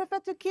moi. I prefer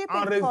to keep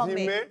En it for me.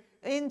 résumé,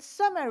 In comme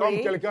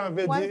summary, quelqu'un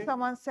avait when dit,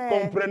 someone said,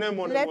 comprenez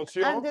mon let's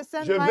émotion,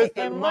 understand je my veux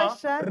seulement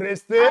emotion, I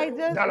rester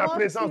just dans la want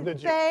présence de to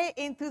Dieu. stay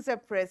into the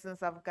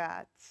presence of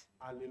God.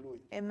 Alléluia.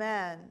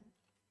 Amen.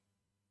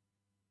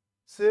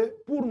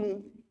 C'est pour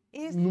nous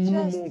It's nous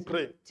just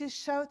montrer to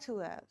show to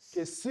us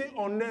que si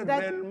on est that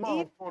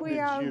réellement if enfant we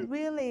are de Dieu,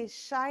 really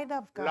child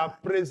of la God,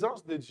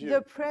 présence de Dieu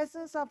the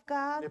presence of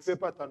ne God peut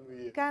pas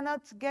t'ennuyer. cannot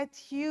get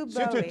you Si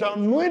tu buried.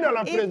 t'ennuies dans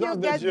la If you présence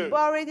de get Dieu,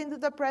 buried into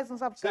the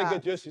presence of c'est que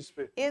God, Dieu est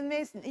suspect. it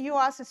means you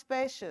are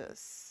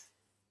suspicious.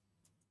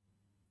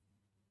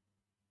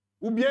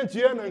 Ou bien tu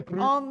es un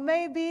inclus. Or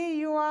maybe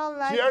you are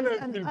like Tu es un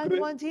an infiltré.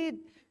 unwanted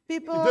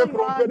people. Tu t'es You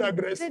trompé are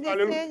d'adresse.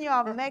 Alléluia. you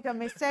have make a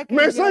mistake in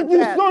Mais your ceux qui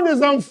dress. sont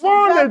des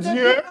enfants de But the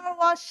Dieu, people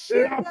who are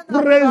children la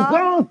of présence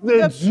God,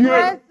 de the Dieu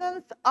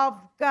presence of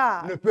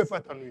ne God peut pas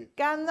t'ennuyer.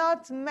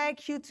 cannot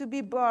make you to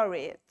be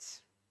buried.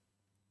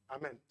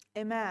 Amen.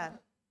 Amen.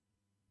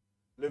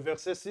 Le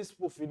verset 6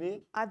 pour finir,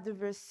 At the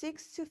verse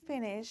 6 to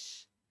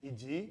finish, il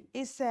dit,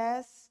 it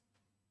says,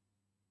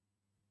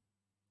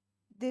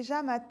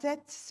 déjà ma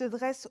tête se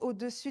dresse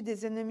au-dessus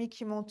des ennemis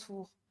qui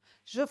m'entourent.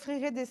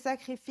 J'offrirai des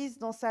sacrifices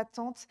dans sa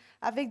tente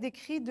avec des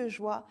cris de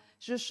joie.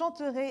 Je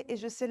chanterai et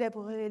je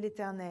célébrerai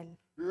l'Éternel.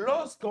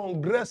 lorsqu'on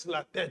graisse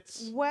la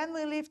tête, When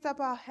we lift up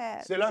our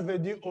heads, cela veut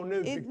dire on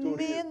est it victorieux.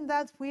 means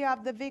that we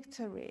have the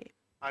victory.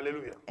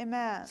 Alléluia.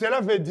 Amen. Cela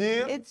veut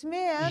dire, It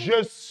means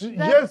j'ai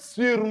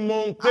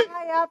surmonté,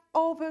 I have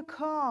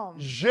overcome.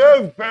 j'ai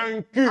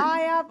vaincu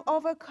I have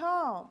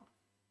overcome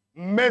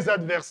mes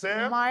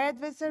adversaires, my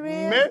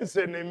adversaries, mes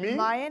ennemis,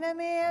 my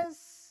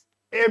enemies,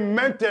 et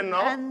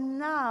maintenant, and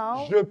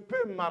now je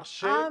peux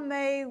marcher I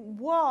may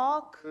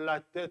walk la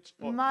tête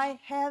haute. my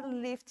head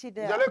lifted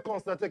Vous up. allez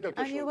constater quelque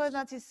And you will chose.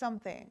 notice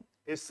something.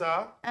 Et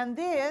ça, And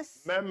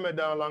this, même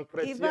dans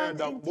l'entretien even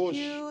d'embauche,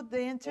 into the on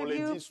le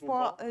interview dit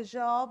for souvent, a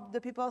job, the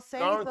people say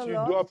quand it a tu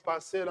lot. dois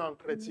passer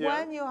l'entretien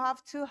When you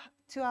have to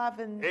have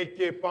an et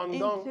que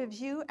pendant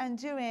interview and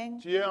during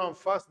tu es en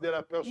face de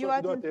la personne You qui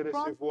are doit in te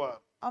front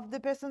recevoir, of the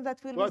person that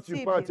will toi tu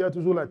receive parles, tu you, as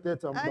toujours la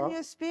tête en bas, and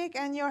you speak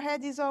and your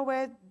head is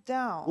always ou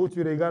down,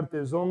 tu regardes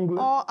tes ongles,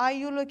 or are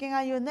you looking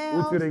at your ou tu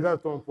nails,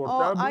 regardes ton or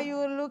are portable,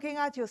 you looking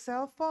at your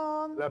cell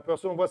phone? la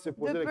personne va se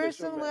poser The la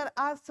question, person mais will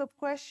ask a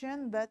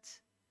question, but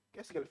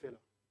qu'est-ce qu'elle fait là?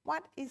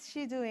 what is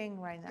she doing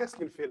right now? Qu'est-ce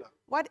qu'il fait là?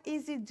 What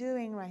is he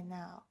doing right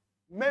now?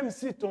 Même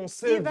si ton Even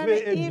CV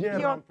est if bien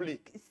your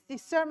rempli,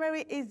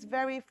 summary is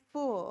very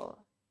full,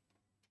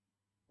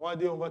 on va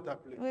dire on va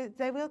t'appeler.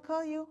 they will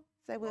call you.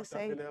 They On will ne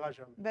say, t'appellera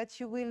jamais. but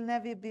you will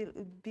never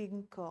be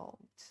called.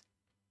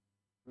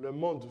 Le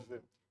monde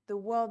veut The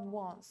world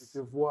wants te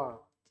voir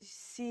to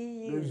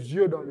see les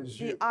you, yeux dans les the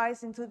yeux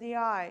eyes into the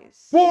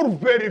eyes. pour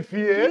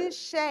vérifier You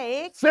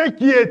shake ce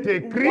qui est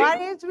écrit what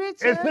is et ce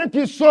written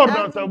qui sort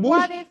dans ta and bouche.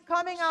 what is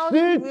coming out Si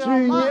of tu your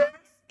y mouth.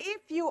 es,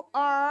 If you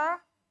are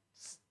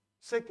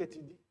ce que tu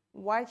dis.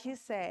 what you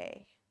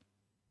say.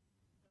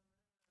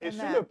 Et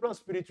sur Amen. le plan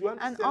spirituel,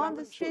 And c'est la on the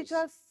même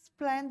spiritual chose.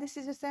 plan, this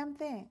is the same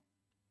thing.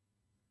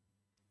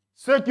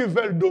 Ceux qui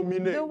veulent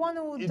dominer, The one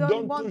who ils don't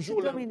donnent want to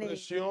toujours dominate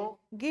l'impression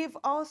give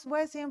us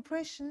always the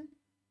impression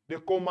de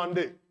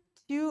commander.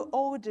 to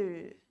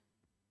order.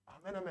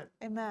 Amen, amen.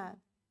 Amen.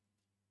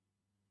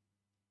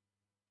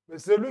 Mais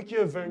celui qui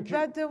est vaincu,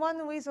 But the one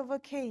who is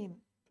overcame,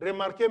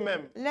 remarquez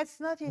même, let's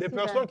notice des even,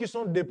 personnes qui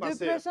sont the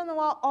dépassées, person who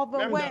are même dans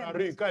la overwhelmed,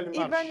 rue, quand ils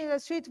even marchent, in the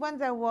street when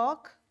they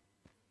walk,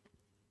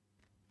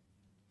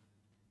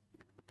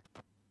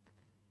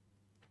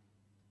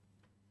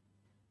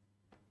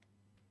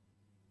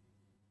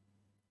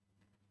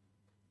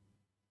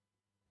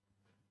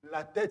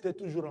 la tête est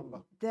toujours en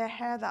bas. their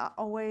head are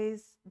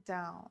always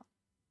down.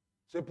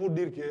 C'est pour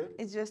dire que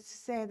It's just to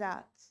say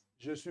that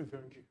je suis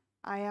vaincu.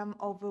 I am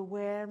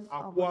overwhelmed,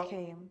 À quoi?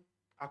 overcame.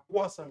 À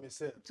quoi ça me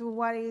sert To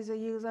what is the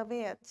use of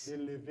it? de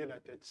lever la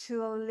tête?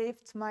 To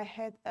lift my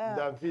head up.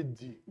 David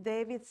dit,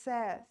 David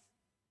says,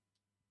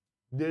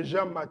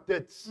 déjà ma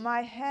tête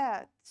my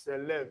head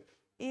s'élève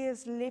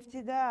is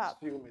lifted up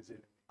sur mes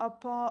ennemis.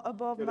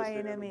 above Que le my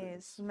Seigneur nous enemies.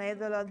 bénisse. May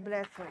the Lord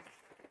bless us.